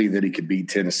happy that he could beat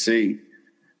Tennessee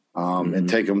and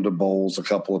take them to bowls a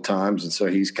couple of times. And so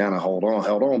he's kind of held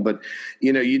on. But,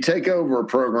 you take over a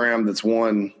program that's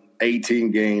won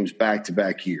 18 games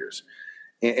back-to-back years.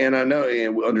 And I know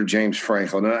under James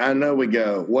Franklin, and I know we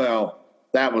go, well,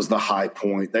 that was the high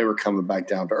point. They were coming back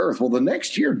down to earth. Well, the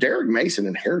next year, Derek Mason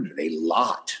inherited a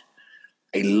lot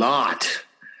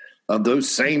of those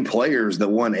same players that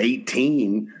won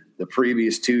 18 the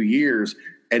previous 2 years,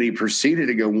 and he proceeded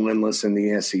to go winless in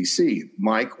the SEC.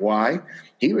 Mike, why?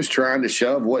 He was trying to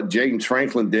shove what James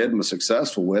Franklin did and was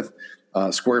successful with,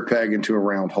 square peg into a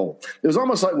round hole. It was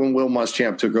almost like when Will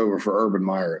Muschamp took over for Urban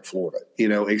Meyer at Florida,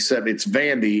 except it's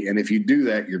Vandy, and if you do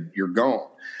that, you're gone.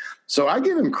 So I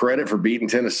give him credit for beating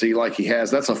Tennessee like he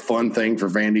has. That's a fun thing for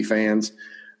Vandy fans.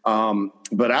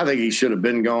 But I think he should have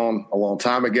been gone a long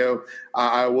time ago.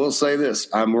 I will say this.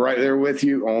 I'm right there with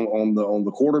you on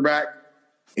the quarterback.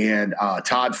 And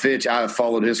Todd Fitch, I have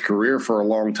followed his career for a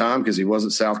long time because he was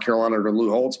at South Carolina under Lou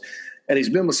Holtz. And he's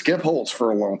been with Skip Holtz for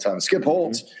a long time. Skip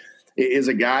Holtz is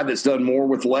a guy that's done more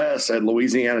with less at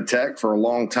Louisiana Tech for a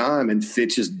long time. And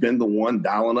Fitch has been the one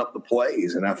dialing up the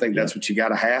plays. And I think that's what you got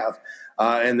to have.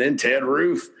 And then Ted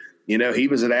Roof, he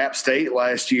was at App State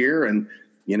last year and,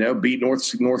 beat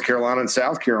North Carolina and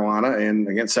South Carolina. And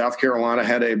against South Carolina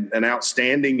had an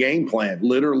outstanding game plan,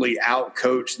 literally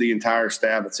outcoached the entire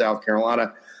staff at South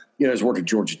Carolina. He's worked at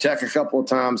Georgia Tech a couple of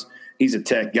times. He's a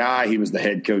Tech guy. He was the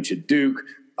head coach at Duke,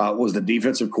 was the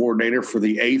defensive coordinator for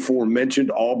the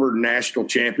aforementioned Auburn National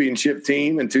Championship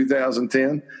team in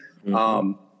 2010.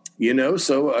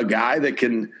 So a guy that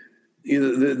can –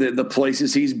 the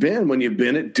places he's been, when you've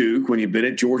been at Duke, when you've been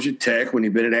at Georgia Tech, when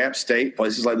you've been at App State,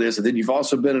 places like this, and then you've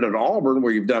also been at Auburn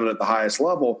where you've done it at the highest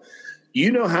level,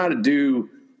 you know how to do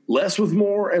less with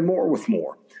more and more with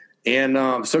more.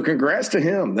 And so congrats to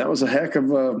him. That was a heck of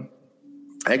a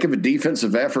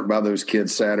defensive effort by those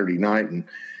kids Saturday night. And,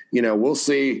 we'll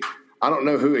see. I don't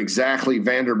know who exactly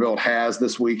Vanderbilt has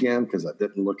this weekend because I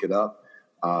didn't look it up.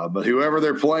 But whoever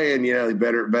they're playing, they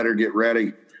better get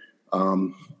ready.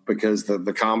 Because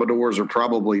the Commodores are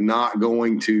probably not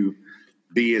going to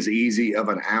be as easy of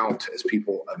an out as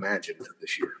people imagined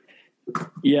this year.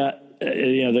 Yeah,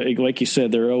 like you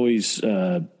said, they're always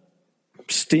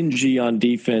stingy on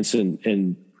defense,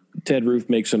 and Ted Roof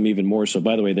makes them even more so.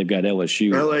 By the way, they've got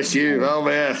LSU. Oh,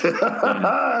 man.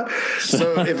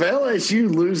 So if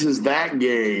LSU loses that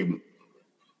game,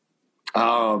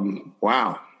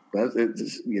 wow. They're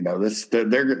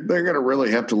going to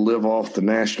really have to live off the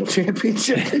national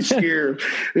championship this year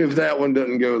if that one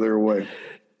doesn't go their way.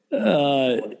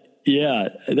 That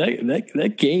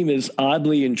game is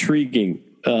oddly intriguing.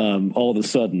 All of a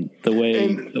sudden, the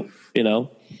way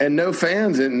and no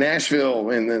fans in Nashville,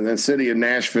 in the city of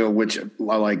Nashville, which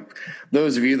like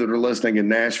those of you that are listening in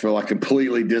Nashville, I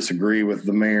completely disagree with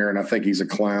the mayor, and I think he's a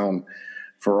clown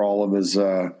for all of his.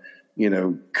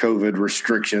 COVID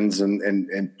restrictions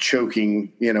and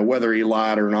choking, whether he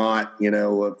lied or not,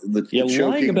 the choking.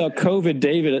 Lying about COVID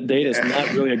data is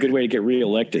not really a good way to get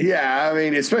reelected. Yeah. I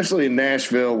mean, especially in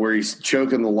Nashville where he's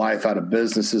choking the life out of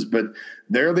businesses, but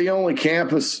they're the only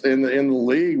campus in the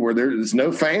league where there's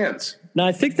no fans. Now,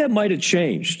 I think that might have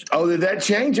changed. Oh, did that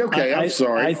change? Okay. I'm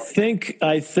sorry. I think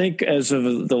as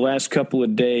of the last couple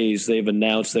of days, they've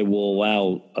announced they will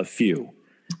allow a few.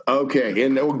 Okay,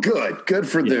 and good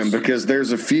for them because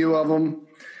there's a few of them,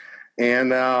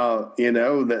 and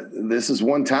that this is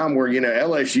one time where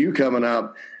LSU coming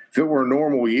up, if it were a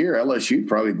normal year, LSU'd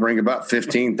probably bring about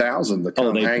 15,000 to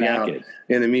come hang out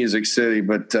in the Music City.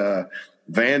 But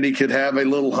Vandy could have a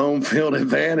little home field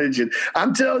advantage. And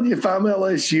I'm telling you, if I'm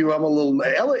LSU, I'm a little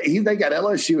 – they got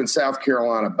LSU and South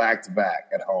Carolina back-to-back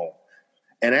at home.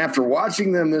 And after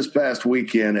watching them this past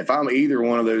weekend, if I'm either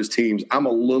one of those teams, I'm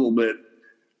a little bit –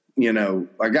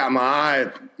 I got my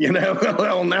eye,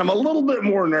 I'm a little bit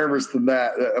more nervous than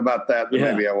about that than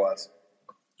maybe I was.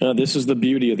 This is the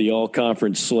beauty of the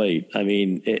all-conference slate. I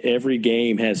mean, every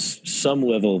game has some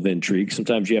level of intrigue.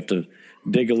 Sometimes you have to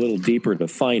dig a little deeper to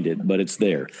find it, but it's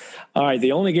there. All right,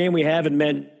 the only game we haven't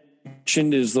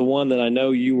mentioned is the one that I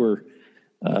know you were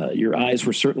your eyes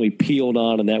were certainly peeled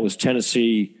on, and that was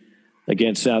Tennessee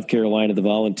against South Carolina. The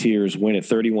Volunteers win at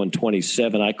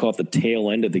 31-27. I caught the tail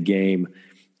end of the game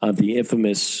on the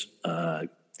infamous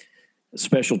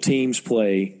special teams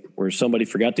play where somebody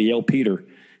forgot to yell Peter,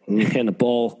 and the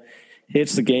ball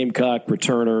hits the Gamecock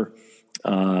returner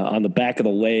on the back of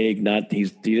the leg.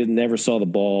 He never saw the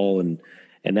ball, and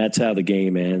that's how the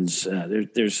game ends.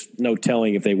 There's no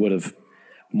telling if they would have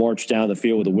marched down the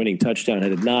field with a winning touchdown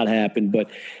had it not happened.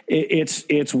 But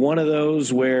it's one of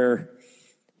those where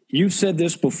you've said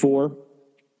this before.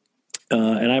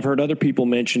 And I've heard other people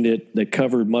mention it that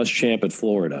covered Muschamp at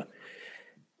Florida.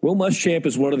 Will Muschamp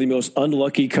is one of the most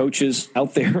unlucky coaches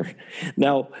out there.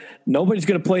 Now, nobody's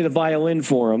going to play the violin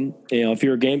for him. If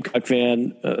you're a Gamecock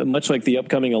fan, much like the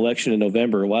upcoming election in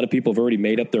November, a lot of people have already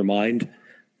made up their mind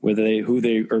who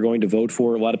they are going to vote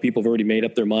for. A lot of people have already made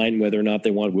up their mind whether or not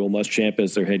they want Will Muschamp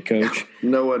as their head coach.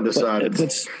 No one decided.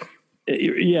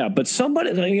 But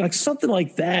somebody like something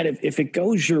like that, if it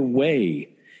goes your way,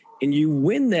 and you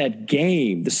win that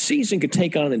game, the season could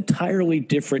take on an entirely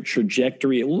different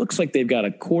trajectory. It looks like they've got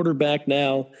a quarterback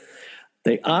now.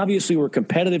 They obviously were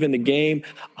competitive in the game.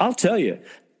 I'll tell you,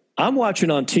 I'm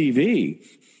watching on TV,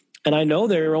 and I know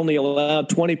they're only allowed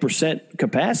 20%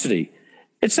 capacity.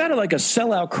 It sounded like a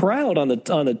sellout crowd on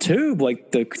the tube.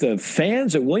 Like the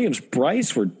fans at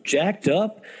Williams-Brice were jacked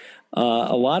up.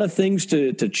 A lot of things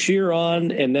to cheer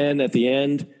on, and then at the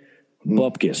end,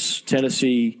 Bupkis,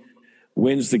 Tennessee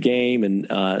wins the game,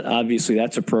 and obviously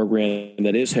that's a program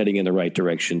that is heading in the right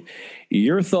direction.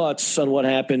 Your thoughts on what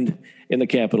happened in the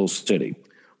capital city?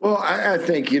 Well, I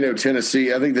think,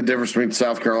 Tennessee, I think the difference between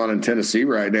South Carolina and Tennessee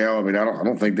right now, I mean, I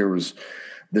don't think there was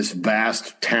this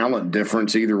vast talent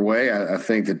difference either way. I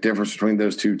think the difference between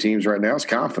those two teams right now is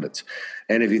confidence.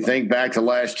 And if you think back to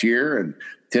last year and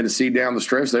Tennessee down the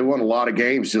stretch, they won a lot of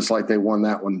games just like they won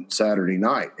that one Saturday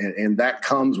night. And that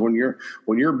comes when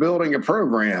you're building a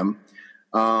program –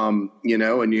 and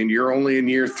you're only in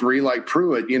year 3 like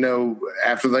Pruitt,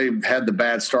 after they had the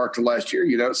bad start to last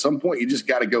year, at some point you just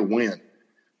got to go win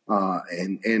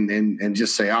and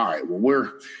just say, all right, well,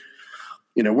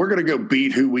 we're going to go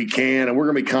beat who we can, and we're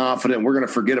going to be confident. We're going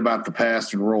to forget about the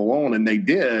past and roll on. And they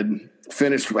did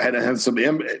had some,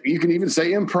 you can even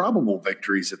say improbable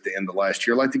victories at the end of last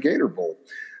year, like the Gator Bowl.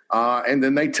 And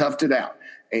then they toughed it out.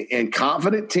 And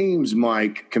confident teams,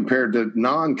 Mike, compared to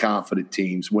non-confident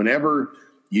teams, whenever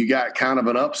you got kind of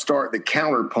an upstart that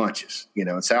counter punches,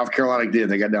 and South Carolina did.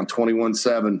 They got down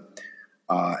 21-7,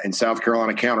 and South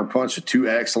Carolina counter punched with 2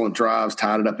 excellent drives,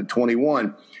 tied it up at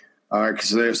 21. All right,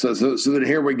 so then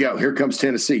here we go. Here comes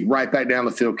Tennessee, right back down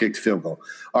the field, kicked the field goal.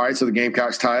 All right, so the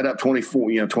Gamecocks tie it up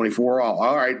 24 all.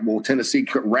 All right, well, Tennessee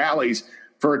rallies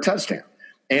for a touchdown.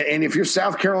 And if you're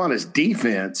South Carolina's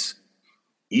defense,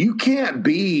 you can't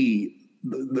be,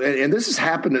 and this has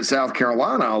happened at South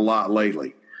Carolina a lot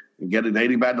lately. You get it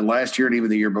dating back to last year and even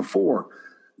the year before.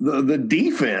 The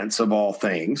defense of all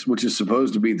things, which is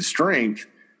supposed to be the strength,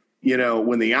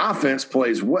 when the offense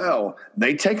plays well,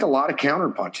 they take a lot of counter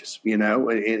punches,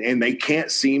 and they can't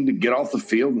seem to get off the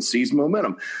field and seize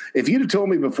momentum. If you'd have told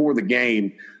me before the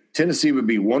game Tennessee would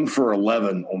be 1 for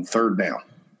 11 on third down,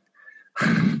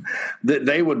 that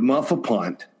they would muff a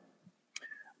punt,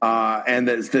 and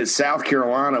that South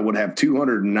Carolina would have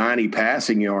 290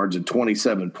 passing yards and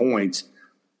 27 points,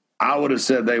 I would have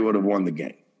said they would have won the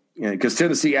game. Because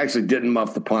Tennessee actually didn't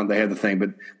muff the punt. They had the thing, but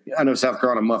I know South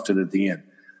Carolina muffed it at the end.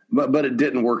 But it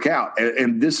didn't work out.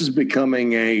 And this is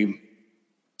becoming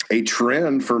a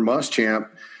trend for Muschamp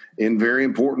in very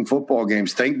important football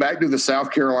games. Think back to the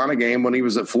South Carolina game when he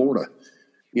was at Florida.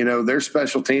 Their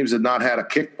special teams had not had a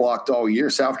kick blocked all year.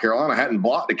 South Carolina hadn't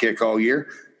blocked a kick all year.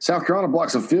 South Carolina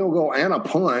blocks a field goal and a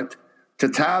punt to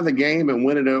tie the game and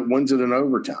wins it in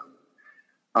overtime.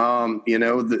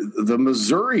 The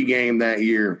Missouri game that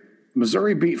year,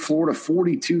 Missouri beat Florida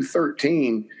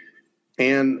 42-13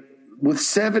 and with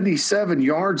 77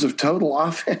 yards of total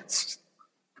offense.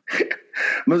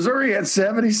 Missouri had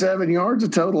 77 yards of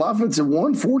total offense and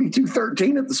won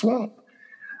 42-13 at the Swamp.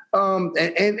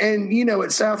 And you know,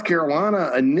 at South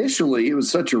Carolina, initially it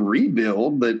was such a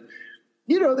rebuild that,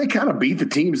 you know, they kind of beat the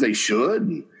teams they should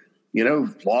and, you know,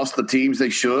 lost the teams they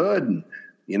should. And,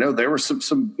 you know, there were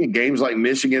some games like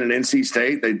Michigan and NC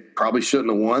State they probably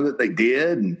shouldn't have won that they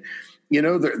did. And, you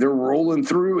know, they're rolling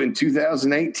through in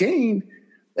 2018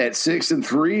 at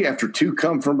 6-3 after 2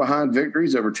 come-from-behind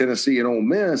victories over Tennessee and Ole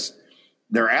Miss.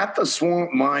 They're at the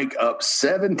Swamp, Mike, up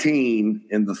 17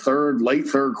 in the late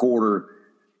third quarter,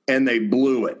 and they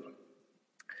blew it.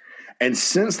 And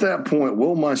since that point,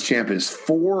 Will Muschamp is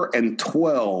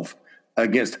 4-12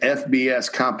 against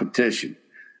FBS competition.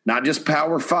 Not just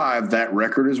Power 5, that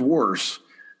record is worse.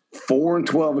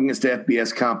 4-12 against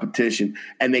FBS competition,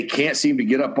 and they can't seem to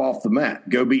get up off the mat.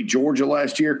 Go beat Georgia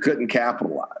last year, couldn't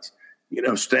capitalize. You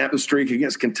know, stamp the streak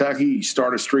against Kentucky,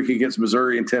 start a streak against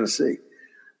Missouri and Tennessee.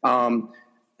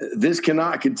 This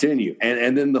cannot continue.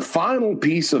 And then the final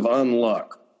piece of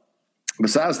unluck,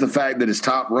 besides the fact that his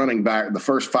top running back, the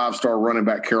first 5-star running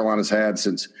back Carolina's had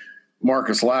since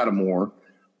Marcus Lattimore,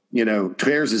 you know,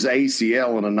 tears his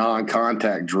ACL in a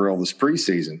non-contact drill this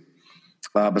preseason.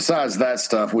 Besides that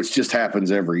stuff, which just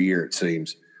happens every year, it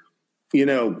seems. You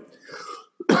know,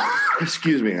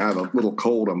 excuse me, I have a little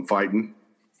cold I'm fighting.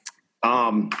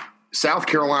 South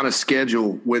Carolina's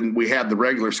schedule when we had the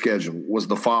regular schedule was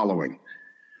the following.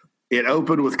 It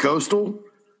opened with Coastal,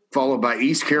 followed by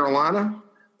East Carolina,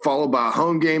 followed by a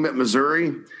home game at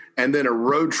Missouri, and then a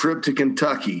road trip to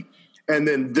Kentucky. And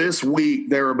then this week,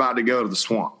 they're about to go to the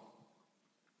Swamp.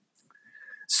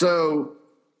 So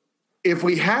if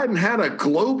we hadn't had a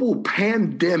global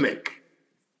pandemic,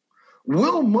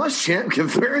 Will Muschamp could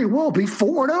very well be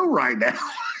 4-0 right now.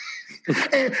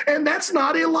 and that's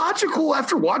not illogical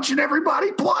after watching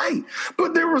everybody play.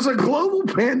 But there was a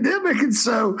global pandemic, and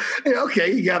so,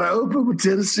 okay, you got to open with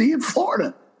Tennessee and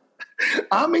Florida.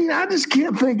 I mean, I just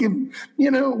can't think of,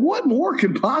 you know, what more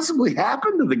could possibly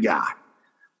happen to the guy.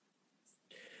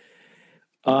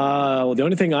 Well, the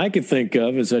only thing I could think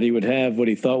of is that he would have what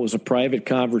he thought was a private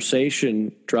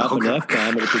conversation, drop an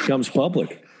F-bomb, and it becomes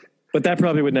public. But that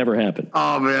probably would never happen.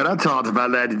 Oh, man, I talked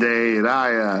about that today, and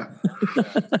I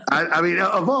mean,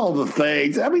 of all the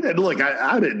things, I mean, look,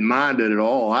 I didn't mind it at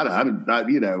all.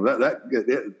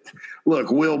 Look,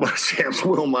 Will Muschamp's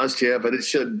Will Muschamp,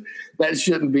 and that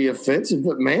shouldn't be offensive.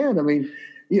 But, man, I mean,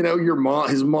 you know,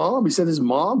 his mom, he said his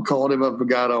mom called him up and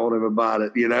got on him about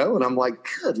it, you know, and I'm like,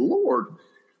 good Lord.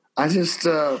 I just,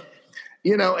 you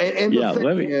know, and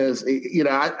the thing is, you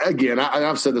know,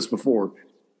 I've said this before.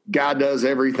 Guy does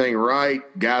everything right.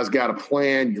 Guy's got a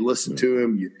plan. You listen to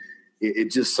him.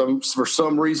 It just for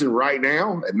some reason right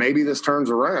now, and maybe this turns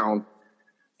around,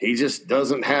 he just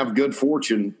doesn't have good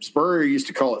fortune. Spurrier used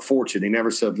to call it fortune. He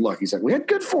never said luck. He's like, we had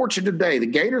good fortune today. The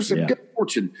Gators had good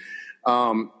fortune.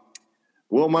 Will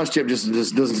Muschamp just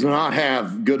does not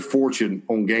have good fortune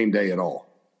on game day at all.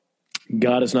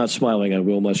 God is not smiling on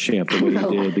Will Muschamp the way he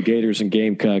did the Gators and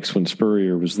Gamecocks when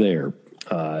Spurrier was there.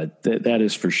 That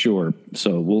is for sure.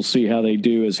 So we'll see how they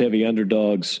do as heavy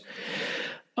underdogs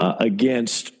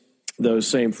against those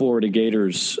same Florida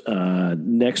Gators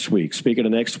next week. Speaking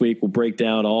of next week, we'll break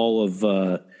down all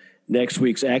of next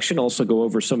week's action. Also go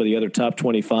over some of the other top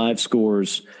 25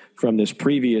 scores from this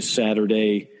previous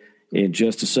Saturday in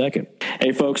just a second.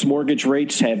 Hey, folks, mortgage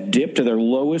rates have dipped to their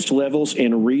lowest levels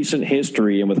in recent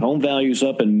history, and with home values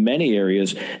up in many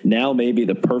areas, now may be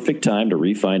the perfect time to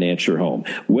refinance your home.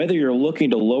 Whether you're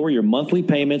looking to lower your monthly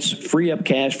payments, free up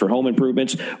cash for home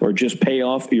improvements, or just pay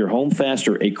off your home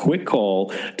faster, a quick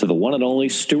call to the one and only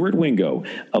Stuart Wingo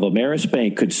of Ameris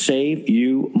Bank could save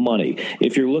you money.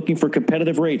 If you're looking for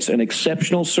competitive rates and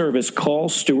exceptional service, call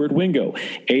Stuart Wingo,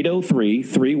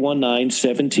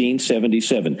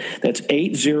 803-319-1777. That's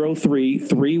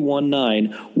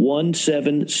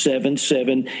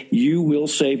 803-319-1777. You will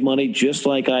save money just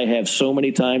like I have so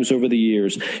many times over the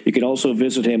years. You can also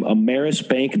visit him,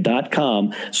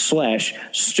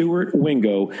 amerisbank.com/Stuart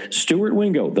Wingo. Stuart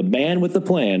Wingo, the man with the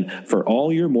plan for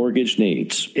all your mortgage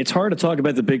needs. It's hard to talk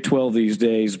about the Big 12 these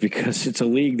days because it's a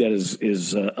league that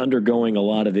is undergoing a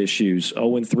lot of issues.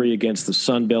 0-3 against the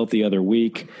Sun Belt the other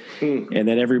week. And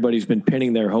then everybody's been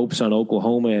pinning their hopes on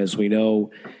Oklahoma, as we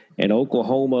know. And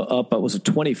Oklahoma up, was it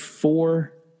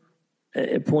 24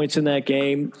 points in that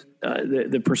game?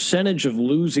 The percentage of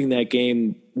losing that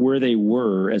game where they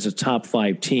were as a top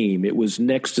 5 team, it was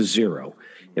next to zero.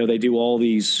 You know, they do all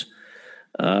these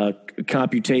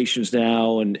computations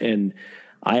now, and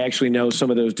I actually know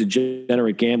some of those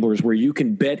degenerate gamblers where you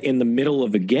can bet in the middle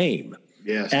of a game.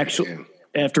 Yes, actually,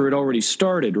 after it already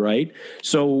started, right?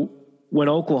 So when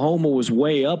Oklahoma was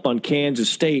way up on Kansas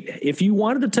State, if you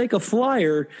wanted to take a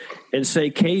flyer and say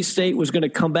K-State was going to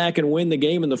come back and win the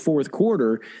game in the fourth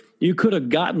quarter, you could have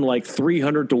gotten like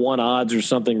 300-1 odds or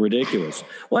something ridiculous.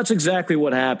 Well, that's exactly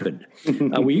what happened.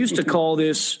 We used to call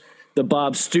this the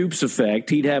Bob Stoops effect.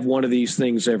 He'd have one of these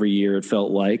things every year, it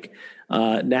felt like.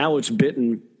 Now it's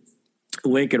bitten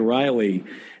Lincoln Riley.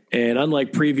 And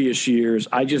unlike previous years,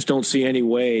 I just don't see any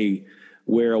way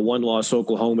where a one-loss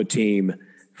Oklahoma team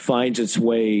finds its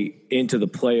way into the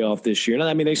playoff this year. And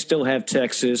I mean, they still have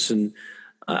Texas, and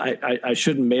I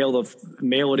shouldn't mail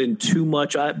it in too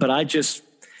much, but I just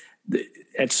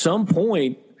at some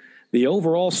point the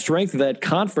overall strength of that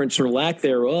conference or lack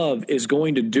thereof is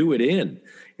going to do it in.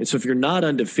 And so if you're not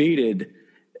undefeated,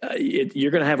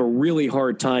 you're going to have a really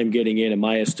hard time getting in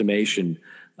my estimation,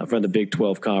 from the Big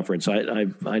 12 conference. I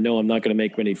know I'm not going to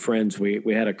make many friends. We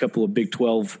had a couple of Big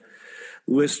 12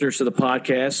 listeners to the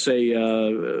podcast say,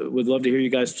 would love to hear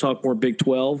you guys talk more Big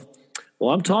 12.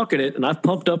 Well, I'm talking it, and I've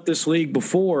pumped up this league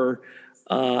before.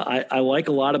 I like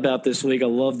a lot about this league. I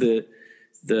love the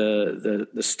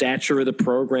stature of the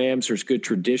programs. There's good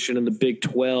tradition in the Big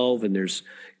 12, and there's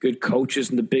good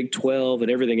coaches in the Big 12 and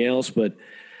everything else. But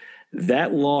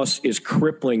that loss is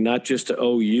crippling, not just to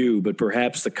OU, but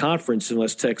perhaps the conference,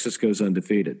 unless Texas goes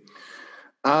undefeated.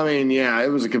 I mean, yeah, it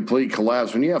was a complete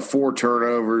collapse. When you have 4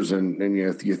 turnovers and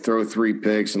you throw 3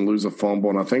 picks and lose a fumble,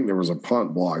 and I think there was a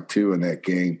punt block too in that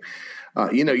game.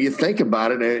 You think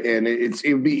about it, and it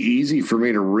would be easy for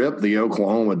me to rip the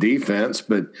Oklahoma defense,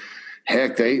 but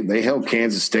heck, they held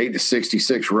Kansas State to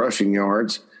 66 rushing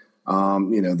yards.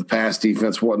 The pass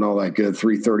defense wasn't all that good,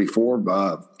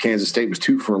 334. Kansas State was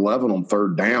 2 for 11 on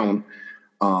third down.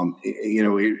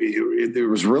 It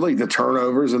was really the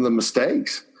turnovers and the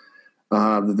mistakes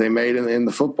that they made in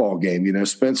the football game.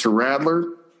 Spencer Rattler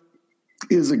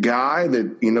is a guy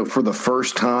that, for the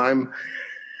first time,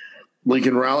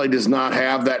 Lincoln Riley does not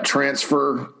have that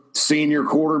transfer senior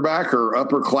quarterback or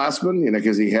upperclassman,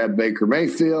 because he had Baker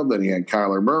Mayfield, then he had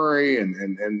Kyler Murray, and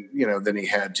then he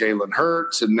had Jalen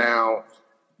Hurts, and now,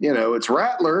 it's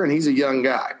Rattler, and he's a young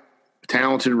guy,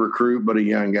 talented recruit, but a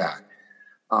young guy.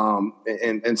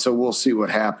 And so we'll see what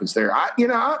happens there. I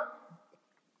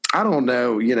don't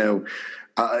know.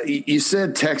 You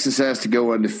said Texas has to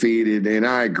go undefeated, and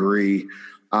I agree.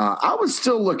 I would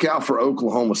still look out for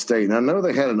Oklahoma State. And I know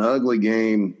they had an ugly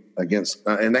game against,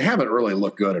 and they haven't really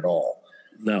looked good at all.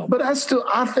 No, but I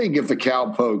think if the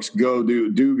Cowpokes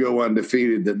do go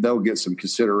undefeated, that they'll get some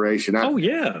consideration.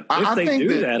 If they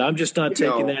do that, I'm just not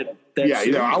taking that.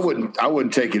 Yeah, I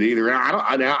wouldn't take it either.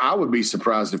 And I would be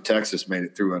surprised if Texas made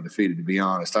it through undefeated. To be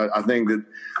honest, I think that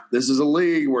this is a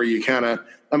league where you kind of.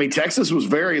 I mean, Texas was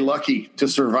very lucky to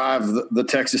survive the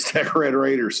Texas Tech Red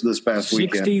Raiders this past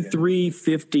weekend.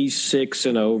 63-56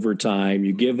 in overtime.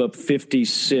 You give up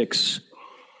 56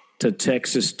 to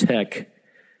Texas Tech.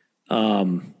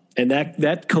 And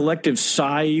that collective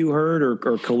sigh you heard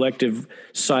or collective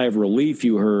sigh of relief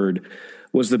you heard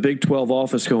was the Big 12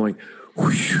 office going,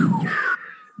 whew,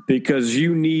 because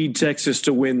you need Texas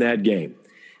to win that game.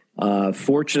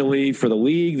 Fortunately for the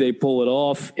league, they pull it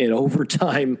off in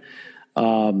overtime.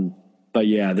 But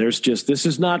yeah, this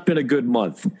has not been a good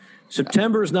month.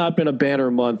 September has not been a banner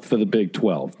month for the Big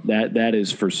 12. That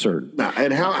is for certain.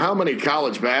 And how many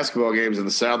college basketball games in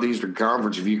the Southeastern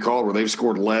Conference have you called where they've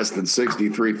scored less than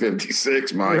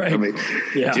 63-56, Mike? Right. I mean,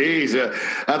 geez,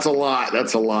 that's a lot.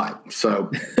 That's a lot.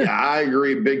 So yeah, I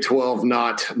agree. Big 12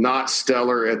 not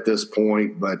stellar at this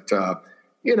point, but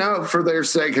for their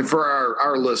sake and for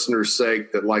our listeners'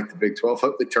 sake that like the Big 12,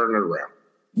 hope they turn it around.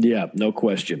 Yeah, no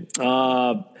question.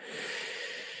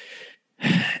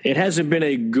 It hasn't been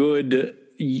a good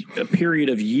period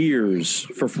of years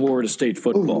for Florida State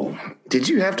football. Ooh, did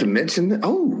you have to mention that?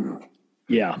 Oh,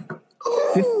 yeah,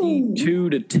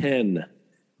 52-10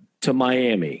 to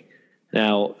Miami.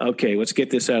 Now, okay, let's get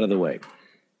this out of the way.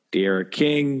 De'Ara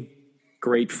King,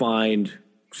 great find,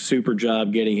 super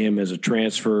job getting him as a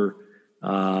transfer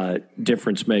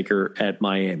difference maker at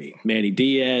Miami. Manny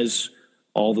Diaz,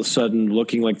 all of a sudden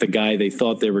looking like the guy they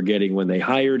thought they were getting when they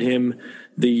hired him.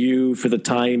 The U for the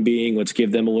time being, let's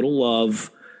give them a little love.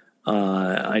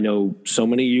 I know so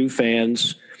many U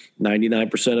fans,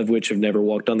 99% of which have never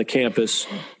walked on the campus.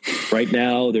 Right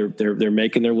now, they're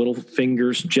making their little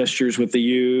fingers gestures with the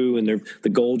U and the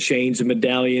gold chains and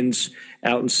medallions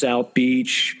out in South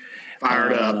Beach.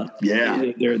 Fired up,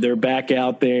 yeah. They're back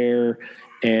out there,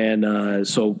 and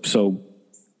so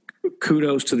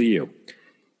kudos to the U.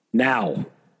 Now,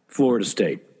 Florida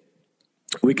State.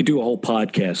 We could do a whole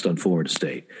podcast on Florida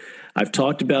State. I've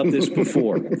talked about this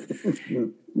before.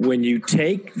 when you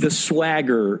take the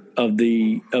swagger of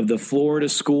the Florida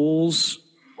schools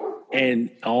and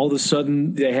all of a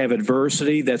sudden they have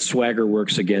adversity, that swagger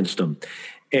works against them.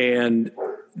 And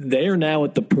they are now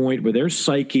at the point where their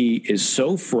psyche is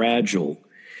so fragile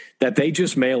that they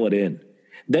just mail it in.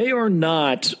 They are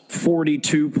not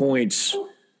 42 points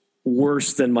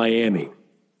worse than Miami,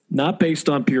 not based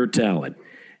on pure talent.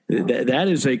 That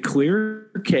is a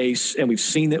clear case, and we've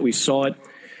seen that. We saw it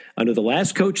under the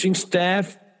last coaching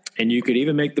staff, and you could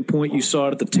even make the point you saw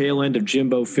it at the tail end of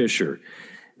Jimbo Fisher.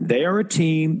 They are a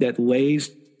team that lays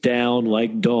down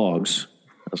like dogs,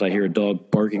 as I hear a dog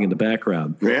barking in the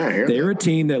background. Yeah, I hear They're a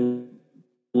team that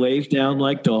lays down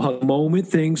like dogs. The moment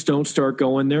things don't start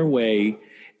going their way,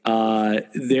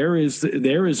 there is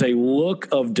a look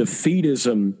of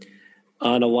defeatism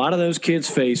on a lot of those kids'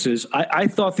 faces. I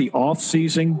thought the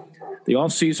offseason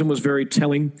was very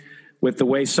telling with the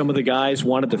way some of the guys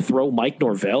wanted to throw Mike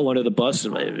Norvell under the bus.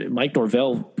 Mike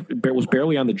Norvell was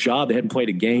barely on the job. They hadn't played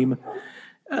a game.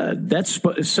 That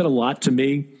said a lot to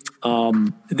me.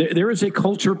 There is a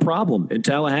culture problem in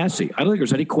Tallahassee. I don't think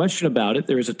there's any question about it.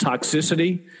 There is a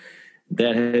toxicity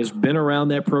that has been around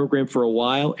that program for a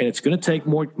while, and it's going to take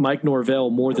Mike Norvell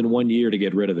more than 1 year to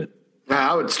get rid of it.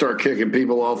 I would start kicking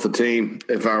people off the team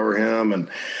if I were him and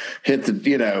hit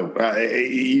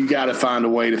you got to find a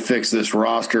way to fix this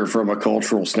roster from a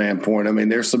cultural standpoint. I mean,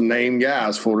 there's some name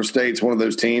guys. Florida State's one of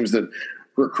those teams that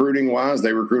recruiting wise,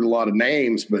 they recruit a lot of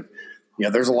names, but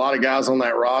there's a lot of guys on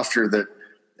that roster that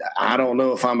I don't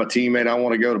know if I'm a teammate I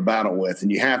want to go to battle with.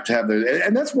 And you have to have those.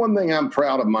 And that's one thing I'm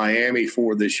proud of Miami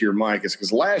for this year, Mike, is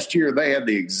because last year they had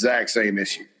the exact same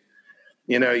issue.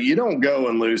 You don't go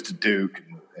and lose to Duke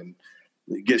and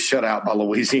get shut out by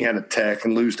Louisiana Tech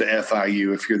and lose to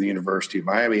FIU if you're the University of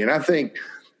Miami. And I think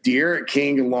De'Aaron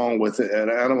King, along with it, and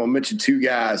I'm going to mention two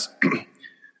guys,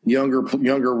 younger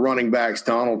running backs,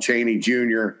 Donald Chaney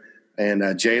Jr. and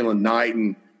Jalen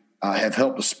Knighton, have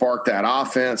helped to spark that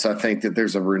offense. I think that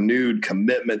there's a renewed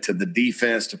commitment to the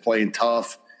defense, to playing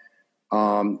tough.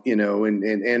 And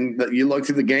you looked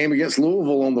at the game against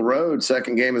Louisville on the road,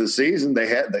 second game of the season. They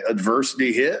had the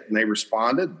adversity hit, and they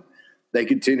responded. They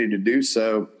continued to do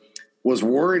so. Was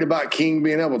worried about King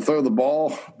being able to throw the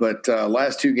ball, but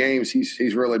last two games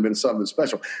he's really been something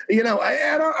special.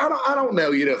 I don't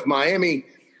know. If Miami,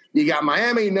 you got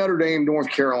Miami, Notre Dame, North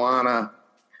Carolina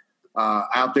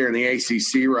out there in the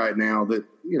ACC right now that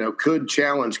could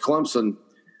challenge Clemson.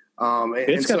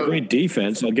 Pitt's got a great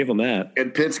defense. I'll give them that.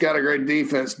 And Pitt's got a great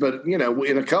defense, but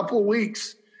in a couple of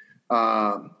weeks,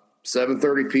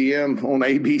 7:30 p.m. on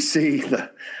ABC,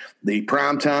 the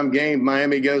primetime game,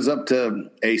 Miami goes up to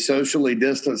a socially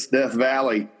distanced Death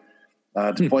Valley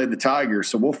to play the Tigers.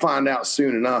 So we'll find out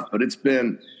soon enough. But it's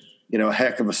been a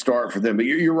heck of a start for them. But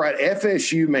you're right.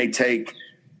 FSU may take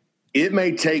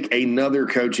another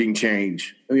coaching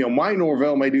change. Mike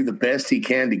Norvell may do the best he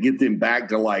can to get them back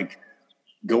to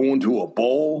going to a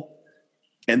bowl,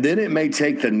 and then it may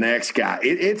take the next guy.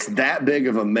 It's that big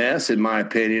of a mess, in my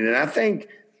opinion. And I think,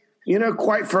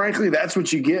 quite frankly, that's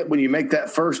what you get when you make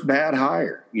that first bad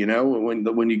hire.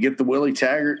 When you get the Willie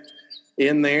Taggart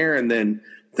in there, and then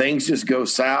things just go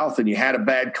south, and you had a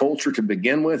bad culture to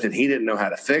begin with, and he didn't know how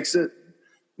to fix it.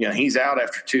 He's out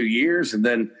after 2 years, and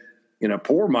then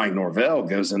poor Mike Norvell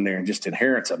goes in there and just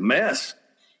inherits a mess.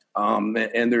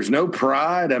 And there's no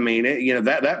pride. I mean,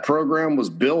 that program was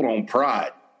built on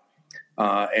pride,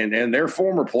 and their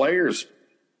former players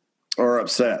are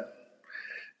upset.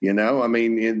 So I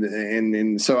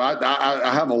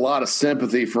have a lot of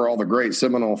sympathy for all the great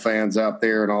Seminole fans out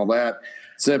there and all that.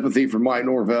 Sympathy for Mike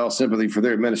Norvell, sympathy for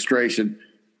their administration,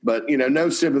 but no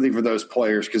sympathy for those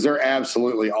players because they're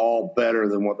absolutely all better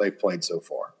than what they've played so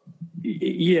far.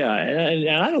 Yeah, and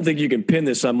I don't think you can pin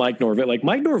this on Mike Norvell.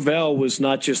 Mike Norvell was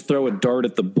not just throw a dart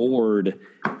at the board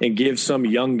and give some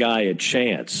young guy a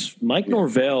chance. Mike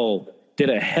Norvell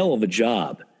did a hell of a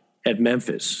job at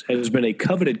Memphis, has been a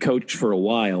coveted coach for a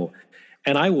while,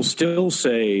 and I will still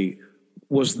say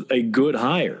was a good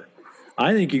hire.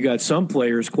 I think you got some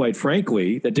players, quite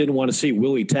frankly, that didn't want to see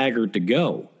Willie Taggart to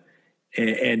go,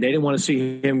 and they didn't want to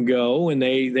see him go, and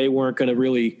they weren't going to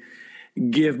really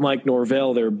give Mike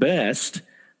Norvell their best.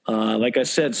 Like I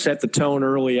said, set the tone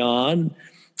early on.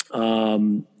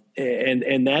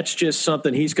 And that's just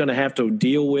something he's going to have to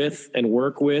deal with and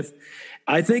work with.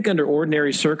 I think under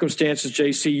ordinary circumstances,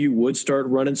 JC, you would start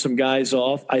running some guys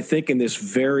off. I think in this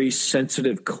very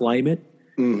sensitive climate,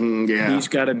 he's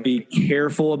got to be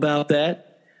careful about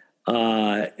that.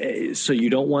 So you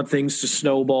don't want things to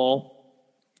snowball.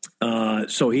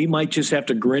 So he might just have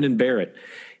to grin and bear it.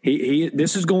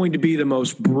 This is going to be the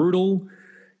most brutal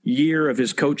year of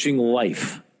his coaching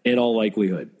life. in all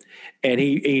likelihood. And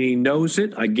he knows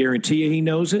it. I guarantee you he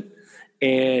knows it.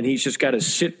 And he's just got to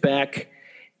sit back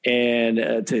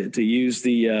and to use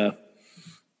the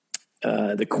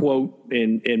quote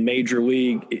in Major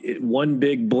League, one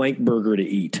big blank burger to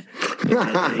eat. He's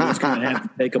going to have to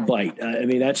take a bite. I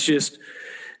mean, that's just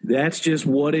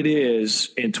what it is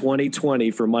in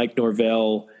 2020 for Mike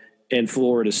Norvell and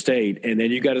Florida State. And then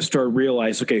you got to start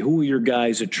realizing, okay, who are your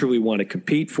guys that truly want to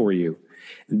compete for you?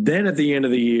 Then at the end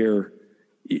of the year,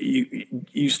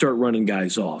 you start running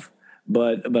guys off.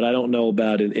 But I don't know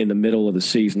about it in the middle of the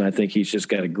season. I think he's just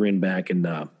got to grin back and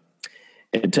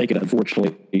take it,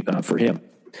 unfortunately, for him.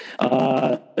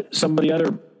 Some of the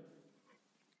other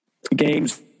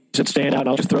games that stand out,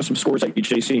 I'll just throw some scores at you,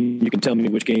 JC, and you can tell me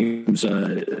which games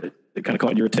kind of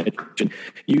caught your attention.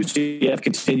 UCF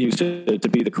continues to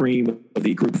be the cream of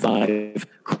the Group 5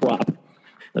 crop.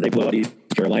 They blow out East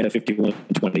Carolina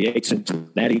 51-28,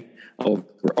 Cincinnati over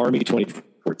Army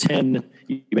 24-10.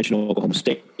 You mentioned Oklahoma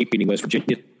State beating West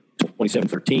Virginia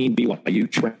 27-13. BYU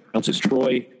trounces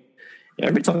Troy.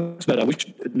 Everybody talks about, I wish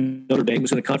Notre Dame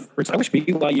was in a conference. I wish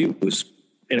BYU was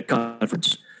in a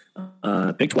conference.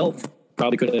 Big 12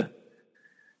 probably could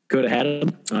have had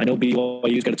them. I know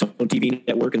BYU's got its own TV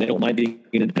network and they don't mind being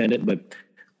independent, but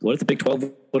what if the Big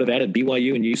 12 would have added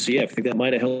BYU and UCF? I think that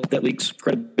might have helped that league's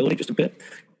credibility just a bit.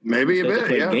 Maybe a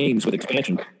bit, yeah. Games with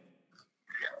expansion.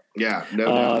 Yeah, no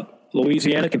doubt.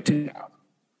 Louisiana continue.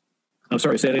 I'm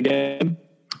sorry, say it again.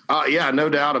 Yeah, no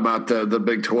doubt about the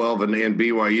Big 12 and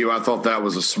BYU. I thought that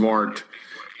was a smart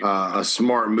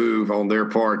move on their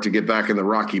part to get back in the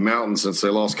Rocky Mountains since they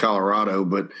lost Colorado.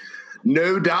 But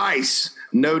no dice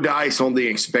on the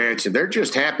expansion. They're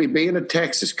just happy being a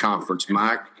Texas conference,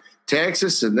 Mike.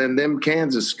 Texas and then them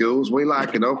Kansas schools. We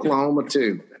like it. Oklahoma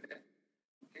too.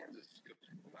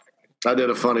 I did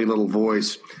a funny little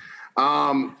voice.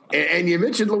 And you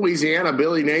mentioned Louisiana,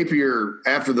 Billy Napier,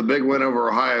 after the big win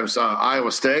over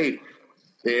Iowa State.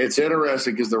 It's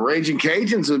interesting because the Raging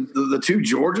Cajuns, the two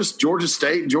Georgia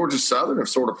State and Georgia Southern, have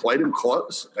sort of played them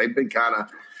close. They've been kind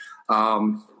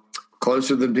of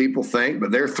closer than people think,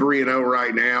 but they're 3-0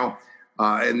 right now.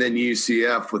 And then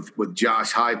UCF with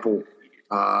Josh Heupel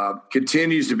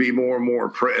continues to be more and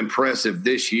more impressive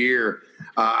this year.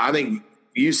 I think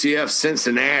UCF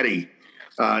Cincinnati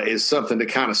is something to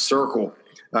kind of circle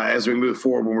as we move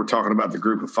forward when we're talking about the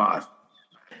Group of 5.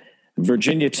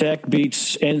 Virginia Tech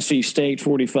beats NC State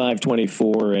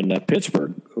 45-24, and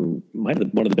Pittsburgh, who might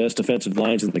have one of the best defensive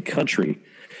lines in the country,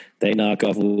 they knock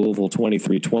off Louisville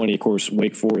 23-20. Of course,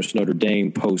 Wake Forest Notre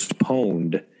Dame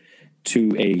postponed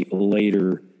to a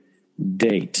later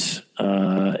date.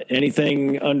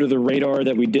 Anything under the radar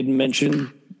that we didn't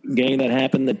mention, game that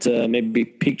happened that maybe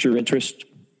piqued your interest?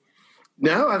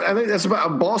 No, I think that's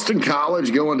about Boston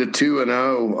College going to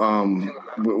 2-0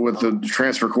 with the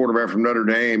transfer quarterback from Notre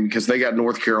Dame because they got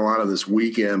North Carolina this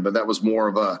weekend. But that was more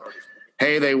of a,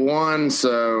 hey, they won,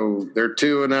 so they're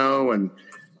 2-0, and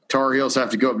Tar Heels have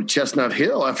to go up to Chestnut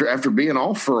Hill after being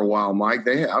off for a while. Mike,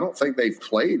 I don't think they've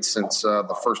played since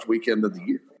the first weekend of the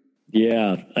year.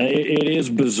 Yeah, it is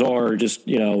bizarre. Just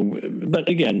but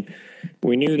again,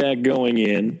 we knew that going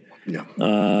in. Yeah.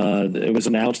 It was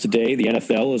announced today the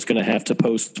NFL is going to have to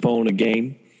postpone a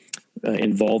game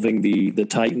involving the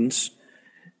Titans,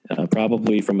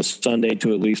 probably from a Sunday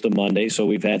to at least a Monday. So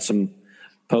we've had some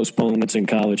postponements in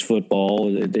college football.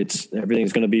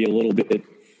 Everything's going to be a little bit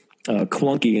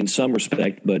clunky in some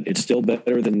respect, but it's still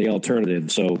better than the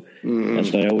alternative. So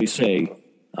as I always say,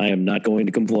 I am not going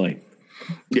to complain.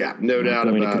 Yeah, no doubt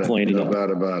about it. No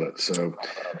doubt about it. So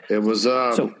it was.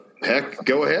 Heck,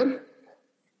 go ahead.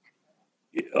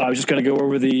 I was just going to go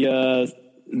over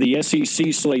the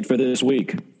SEC slate for this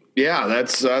week. Yeah, that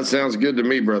sounds good to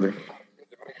me, brother.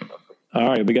 All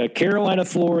right, we got Carolina,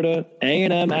 Florida,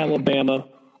 A&M, Alabama,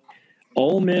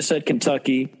 Ole Miss at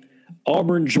Kentucky,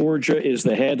 Auburn, Georgia is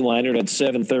the headliner at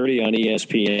 7:30 on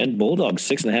ESPN. Bulldogs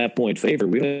 6.5-point favorite.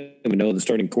 We don't even know who the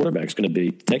starting quarterback's going to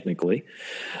be technically.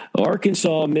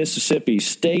 Arkansas, Mississippi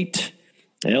State,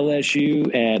 LSU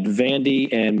at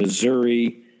Vandy, and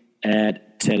Missouri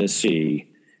at Tennessee.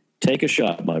 Take a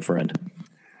shot, my friend.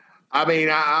 I mean,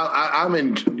 I'm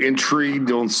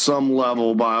intrigued on some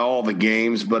level by all the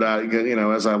games, but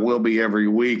as I will be every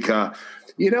week.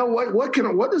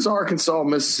 What does Arkansas,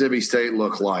 Mississippi State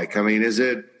look like? I mean, is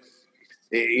it?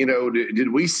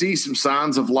 Did we see some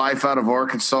signs of life out of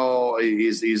Arkansas?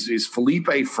 Is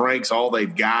Felipe Franks all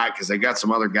they've got? Because they got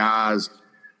some other guys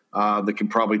that can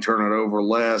probably turn it over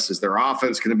less. Is their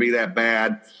offense going to be that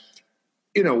bad?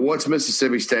 What's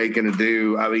Mississippi State going to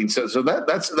do? I mean, so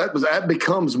that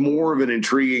becomes more of an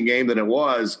intriguing game than it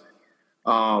was.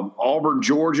 Auburn,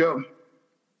 Georgia.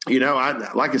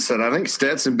 Like I said, I think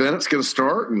Stetson Bennett's going to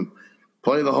start and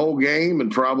play the whole game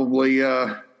and probably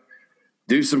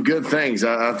do some good things.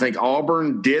 I think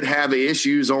Auburn did have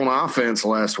issues on offense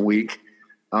last week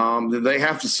that they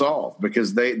have to solve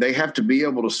because they have to be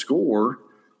able to score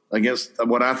against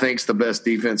what I think is the best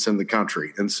defense in the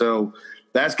country. And so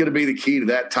that's going to be the key to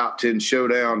that top 10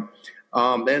 showdown.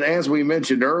 And as we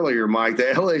mentioned earlier, Mike, the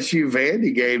LSU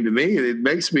Vandy game to me, it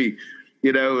makes me,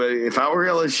 if I were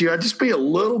LSU, I'd just be a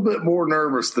little bit more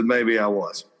nervous than maybe I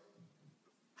was.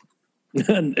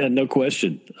 And no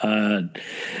question.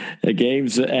 The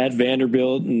game's at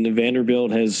Vanderbilt, and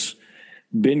Vanderbilt has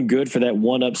been good for that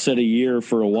one upset a year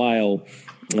for a while.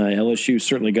 LSU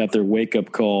certainly got their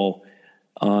wake-up call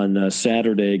on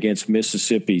Saturday against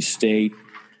Mississippi State.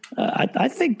 I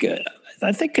think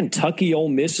Kentucky Ole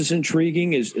Miss is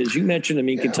intriguing, as you mentioned. I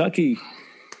mean, yeah. Kentucky,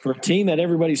 for a team that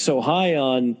everybody's so high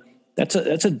on, that's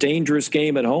a dangerous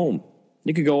game at home.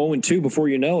 You could go 0-2 before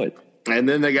you know it. And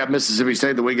then they got Mississippi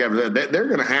State the week after that. They're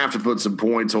going to have to put some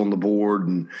points on the board.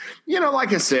 And,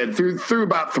 like I said, through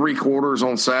about three quarters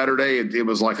on Saturday, it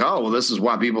was like, oh, well, this is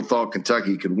why people thought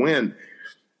Kentucky could win.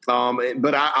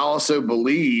 But I also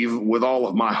believe with all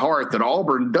of my heart that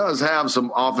Auburn does have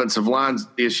some offensive line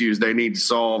issues they need to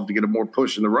solve to get a more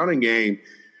push in the running game.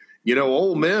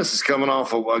 Ole Miss is coming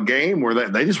off a game where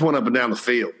they just went up and down the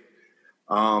field.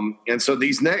 And so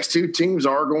these next two teams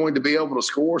are going to be able to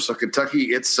score. So Kentucky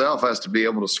itself has to be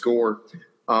able to score.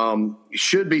 It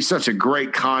should be such a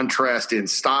great contrast in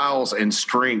styles and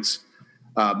strengths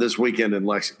this weekend in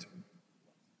Lexington.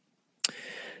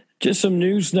 Just some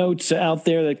news notes out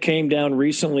there that came down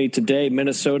recently today.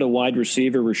 Minnesota wide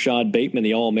receiver Rashad Bateman,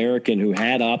 the All-American who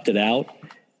had opted out,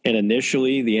 and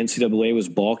initially the NCAA was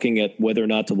balking at whether or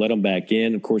not to let him back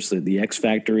in. Of course, the X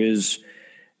factor is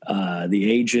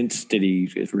the agent. Did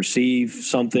he receive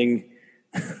something?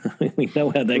 We know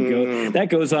how that goes. That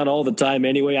goes on all the time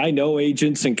anyway. I know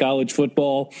agents in college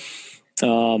football.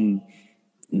 That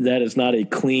is not a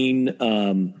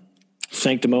clean,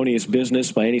 sanctimonious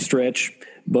business by any stretch.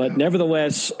 But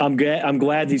nevertheless, I'm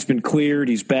glad he's been cleared.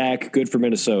 He's back. Good for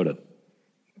Minnesota.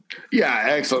 Yeah,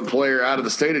 excellent player out of the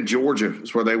state of Georgia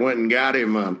is where they went and got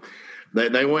him.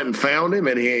 They went and found him,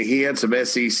 and he had some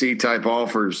SEC-type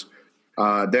offers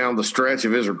down the stretch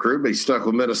of his recruitment. He stuck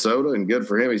with Minnesota, and good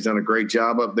for him. He's done a great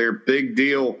job up there. Big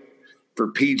deal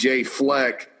for P.J.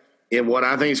 Fleck in what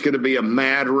I think is going to be a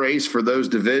mad race for those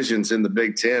divisions in the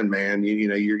Big Ten, man.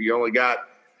 You only got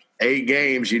 8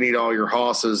 games. You need all your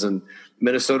hosses, and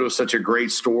Minnesota was such a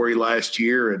great story last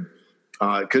year, and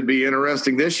it could be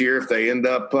interesting this year if they end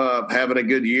up having a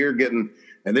good year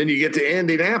and then you get to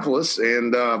Indianapolis,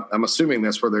 and I'm assuming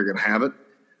that's where they're going to have it.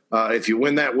 If you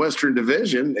win that Western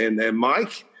Division, and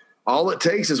Mike, all it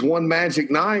takes is one magic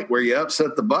night where you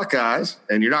upset the Buckeyes,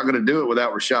 and you're not going to do it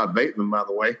without Rashad Bateman, by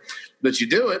the way, but you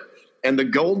do it, and the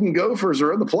Golden Gophers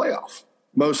are in the playoff,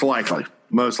 most likely.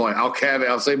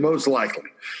 I'll say most likely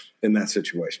in that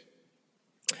situation.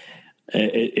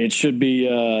 It should be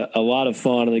a lot of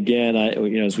fun. And again,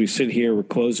 as we sit here, we're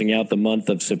closing out the month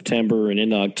of September and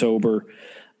into October.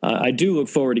 I do look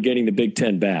forward to getting the Big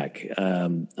Ten back.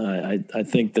 I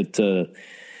think that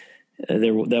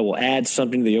that will add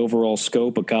something to the overall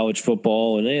scope of college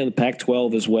football and the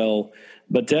Pac-12 as well.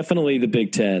 But definitely the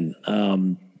Big Ten.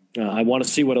 I want to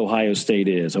see what Ohio State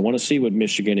is. I want to see what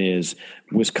Michigan is,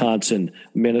 Wisconsin,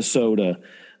 Minnesota.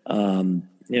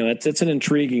 It's an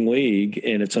intriguing league,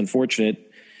 and it's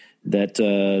unfortunate that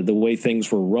the way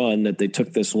things were run, that they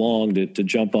took this long to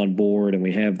jump on board, and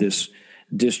we have this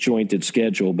disjointed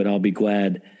schedule. But I'll be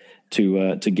glad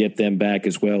to get them back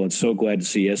as well, and so glad to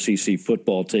see SEC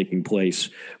football taking place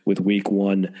with Week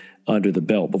 1 under the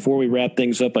belt. Before we wrap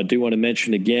things up, I do want to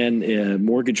mention again,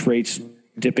 mortgage rates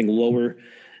dipping lower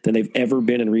than they've ever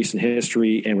been in recent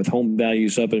history, and with home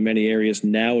values up in many areas,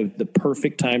 now the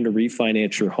perfect time to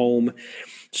refinance your home.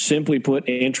 Simply put,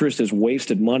 interest is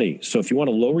wasted money. So if you want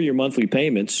to lower your monthly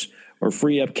payments or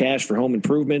free up cash for home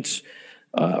improvements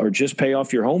or just pay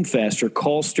off your home faster,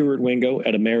 call Stuart Wingo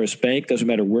at Ameris Bank. Doesn't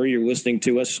matter where you're listening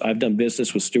to us. I've done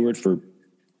business with Stuart for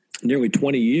nearly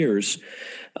 20 years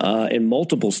in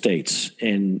multiple states,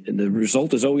 and the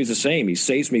result is always the same. He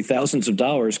saves me thousands of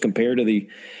dollars compared to the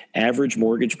average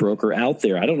mortgage broker out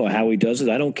there. I don't know how he does it.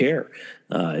 I don't care.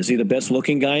 Is he the best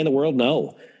looking guy in the world?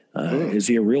 No. Is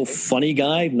he a real funny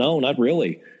guy? No, not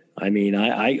really. I mean,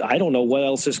 I don't know what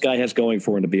else this guy has going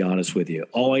for him, to be honest with you.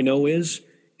 All I know is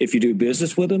if you do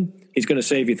business with him, he's going to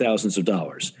save you thousands of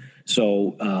dollars.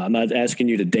 So I'm not asking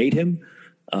you to date him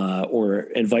or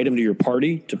invite him to your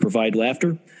party to provide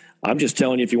laughter. I'm just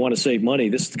telling you, if you want to save money,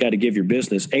 this is the guy to give your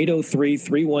business.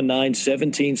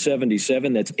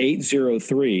 803-319-1777. That's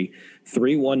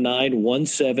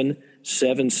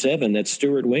 803-319-1777. That's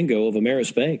Stuart Wingo of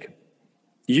Ameris Bank.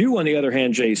 You, on the other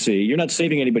hand, JC, you're not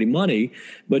saving anybody money,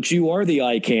 but you are the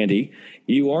eye candy.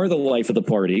 You are the life of the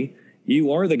party.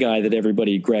 You are the guy that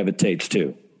everybody gravitates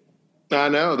to. I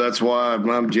know. That's why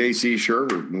I'm JC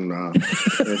Sherwood. And,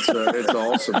 it's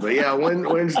awesome. But, yeah,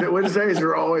 Wednesdays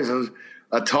are always a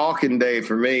talking day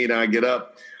for me. And I get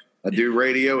up, I do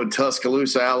radio in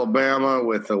Tuscaloosa, Alabama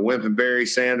with Wimp and Barry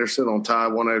Sanderson on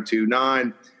Tide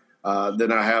 102.9.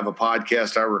 Then I have a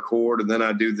podcast I record, and then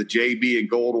I do the JB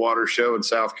and Goldwater show in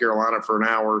South Carolina for an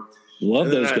hour.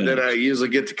 Love those guys. Then I usually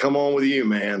get to come on with you,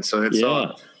 man. So it's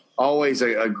always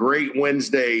a great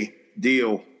Wednesday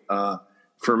deal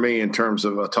for me in terms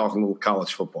of talking with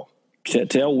college football.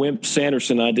 Tell Wimp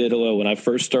Sanderson I did hello. When I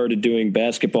first started doing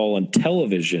basketball on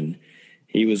television,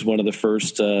 he was one of the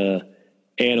first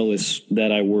analysts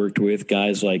that I worked with,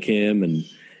 guys like him and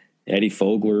Eddie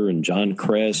Fogler and John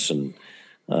Kress and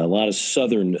a lot of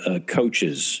Southern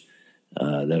coaches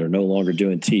that are no longer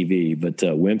doing TV. But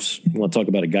Wimps, I want to talk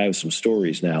about a guy with some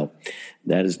stories now.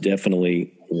 That is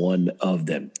definitely one of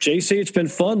them. JC, it's been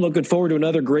fun. Looking forward to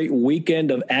another great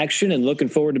weekend of action and looking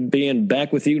forward to being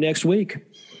back with you next week.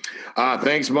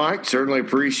 Thanks, Mike. Certainly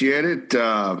appreciate it.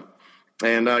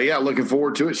 Looking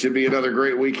forward to it. Should be another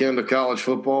great weekend of college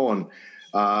football. And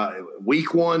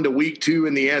week 1 to week 2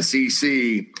 in the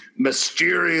SEC,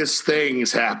 mysterious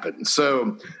things happen.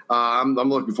 So I'm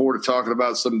looking forward to talking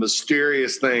about some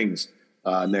mysterious things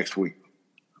next week.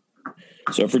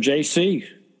 So for JC,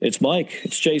 it's Mike.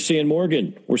 It's JC and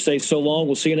Morgan. We're saying so long.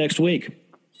 We'll see you next week.